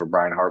him, and for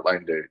Brian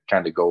Hartline to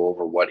kind of go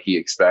over what he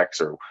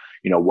expects, or,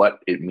 what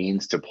it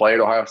means to play at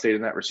Ohio State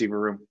in that receiver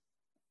room.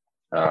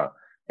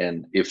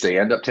 And if they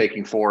end up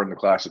taking 4 in the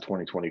class of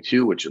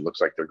 2022, which it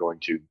looks like they're going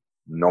to,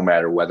 no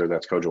matter whether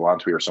that's Kojo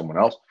Antwi or someone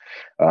else,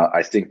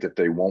 I think that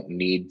they won't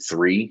need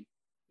 3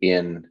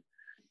 in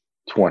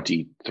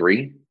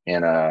 23.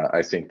 And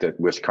I think that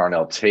with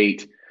Carnell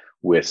Tate,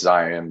 with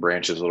Zion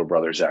Branch's little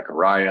brother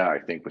Zachariah, I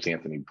think with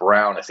Anthony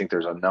Brown, I think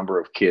there's a number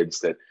of kids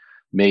that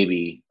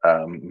maybe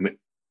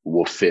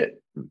will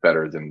fit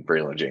better than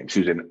Braylon James,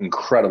 who's an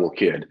incredible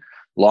kid.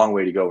 Long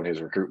way to go in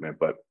his recruitment,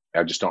 but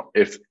I just don't.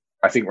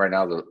 I think right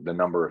now the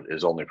number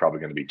is only probably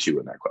going to be 2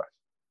 in that class.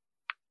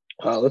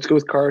 Let's go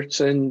with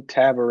Carson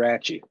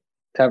Taveraci.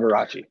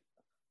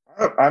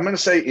 I'm going to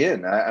say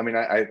in. I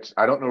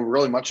don't know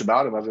really much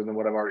about him other than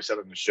what I've already said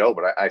on the show,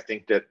 but I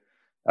think that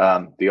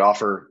the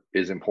offer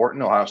is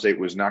important. Ohio State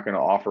was not going to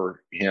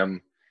offer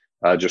him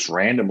just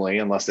randomly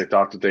unless they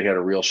thought that they had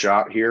a real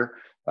shot here.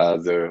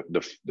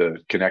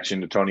 The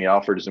connection to Tony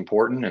Alford is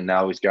important, and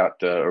now he's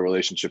got a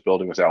relationship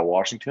building with Al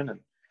Washington, and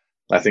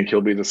I think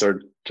he'll be the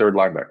third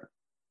linebacker.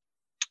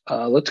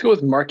 Let's go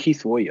with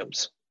Markeith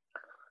Williams.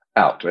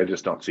 Out. I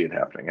just don't see it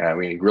happening. I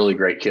mean, really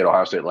great kid.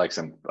 Ohio State likes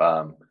him.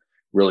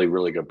 Really,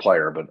 really good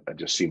player, but it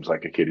just seems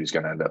like a kid who's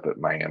going to end up at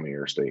Miami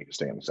or stay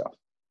in the South.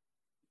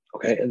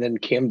 Okay, and then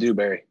Cam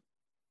Dewberry.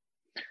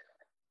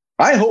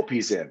 I hope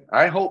he's in.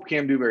 I hope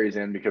Cam Dewberry's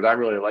in, because I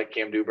really like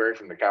Cam Dewberry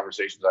from the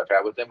conversations I've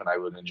had with him, and I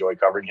would enjoy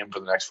covering him for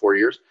the next 4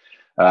 years.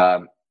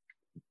 But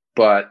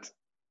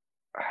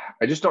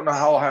I just don't know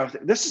how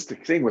this is the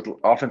thing with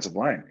offensive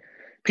line.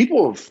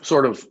 People have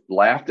sort of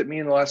laughed at me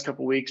in the last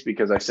couple of weeks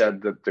because I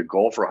said that the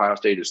goal for Ohio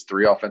State is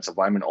 3 offensive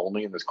linemen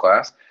only in this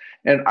class.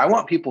 And I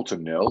want people to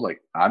know,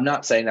 like, I'm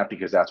not saying that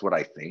because that's what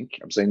I think.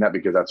 I'm saying that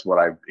because that's what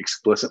I've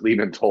explicitly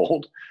been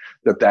told,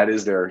 that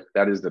is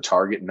the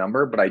target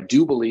number. But I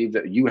do believe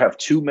that you have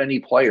too many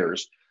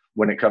players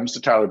when it comes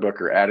to Tyler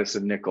Booker,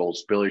 Addison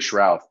Nichols, Billy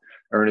Schrouth,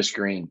 Ernest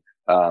Green,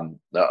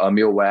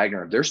 Emil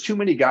Wagner. There's too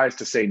many guys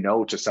to say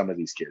no to some of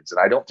these kids.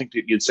 And I don't think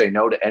that you'd say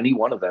no to any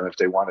one of them if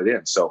they wanted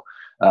in. So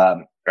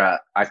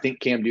I think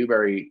Cam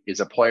Dewberry is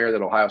a player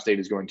that Ohio State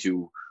is going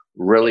to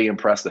really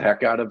impress the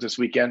heck out of this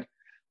weekend.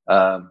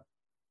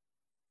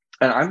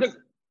 And I'm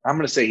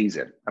going to say he's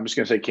in. I'm just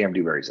going to say Cam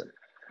Dewberry's in.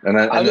 And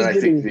then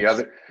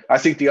I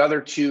think the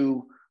other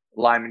 2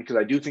 linemen, because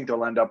I do think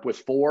they'll end up with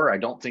 4. I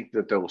don't think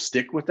that they'll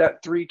stick with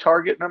that 3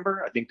 target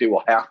number. I think they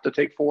will have to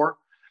take 4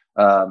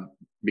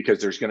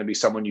 because there's going to be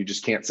someone you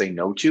just can't say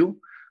no to.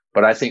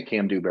 But I think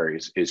Cam Dewberry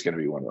is going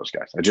to be one of those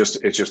guys.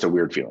 It's just a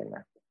weird feeling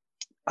there.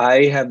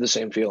 I have the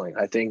same feeling.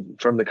 I think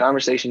from the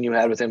conversation you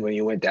had with him when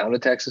you went down to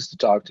Texas to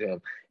talk to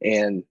him,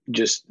 and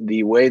just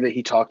the way that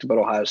he talked about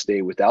Ohio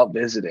State without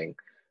visiting,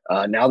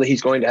 now that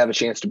he's going to have a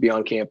chance to be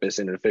on campus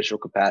in an official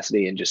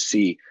capacity and just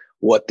see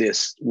what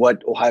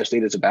Ohio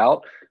State is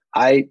about,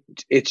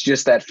 it's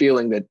just that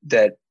feeling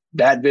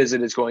that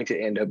visit is going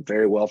to end up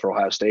very well for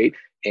Ohio State,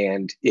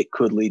 and it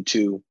could lead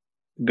to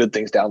good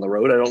things down the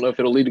road. I don't know if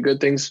it'll lead to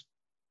good things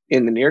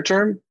in the near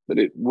term, but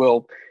it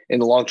will in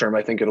the long term.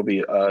 I think it'll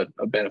be a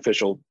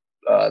beneficial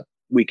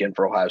weekend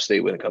for Ohio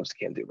State when it comes to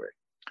Cam Dewberry.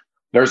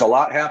 There's a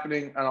lot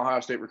happening on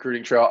Ohio State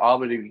recruiting trail.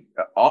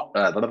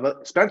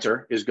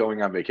 Spencer is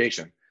going on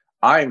vacation.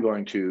 I am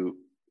going to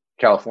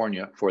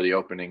California for the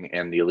opening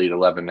and the Elite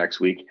 11 next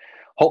week.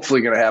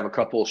 Hopefully going to have a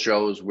couple of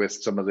shows with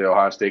some of the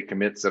Ohio State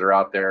commits that are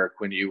out there.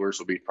 Quinn Ewers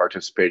will be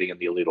participating in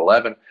the Elite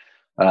 11.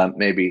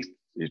 Maybe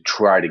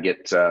try to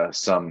get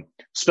some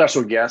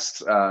special guests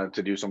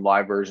to do some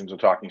live versions of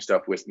Talking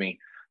Stuff with me,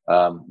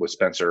 with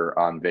Spencer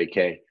on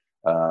vacay.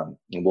 And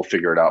we'll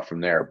figure it out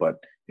from there. But,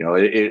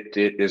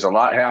 it is a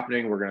lot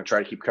happening. We're going to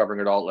try to keep covering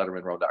it all at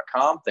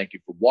LettermanRow.com. Thank you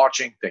for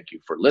watching. Thank you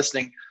for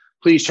listening.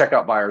 Please check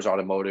out Byers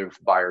Automotive,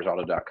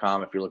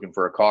 ByersAuto.com. If you're looking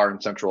for a car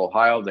in Central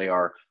Ohio, they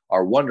are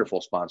our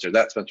wonderful sponsor.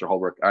 That's Spencer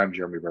Holbrook. I'm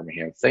Jeremy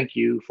Birmingham. Thank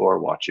you for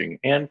watching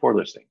and for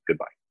listening.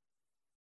 Goodbye.